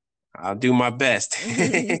 I'll do my best.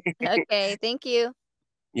 Okay, thank you.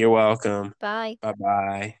 You're welcome. Bye. Bye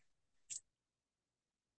bye.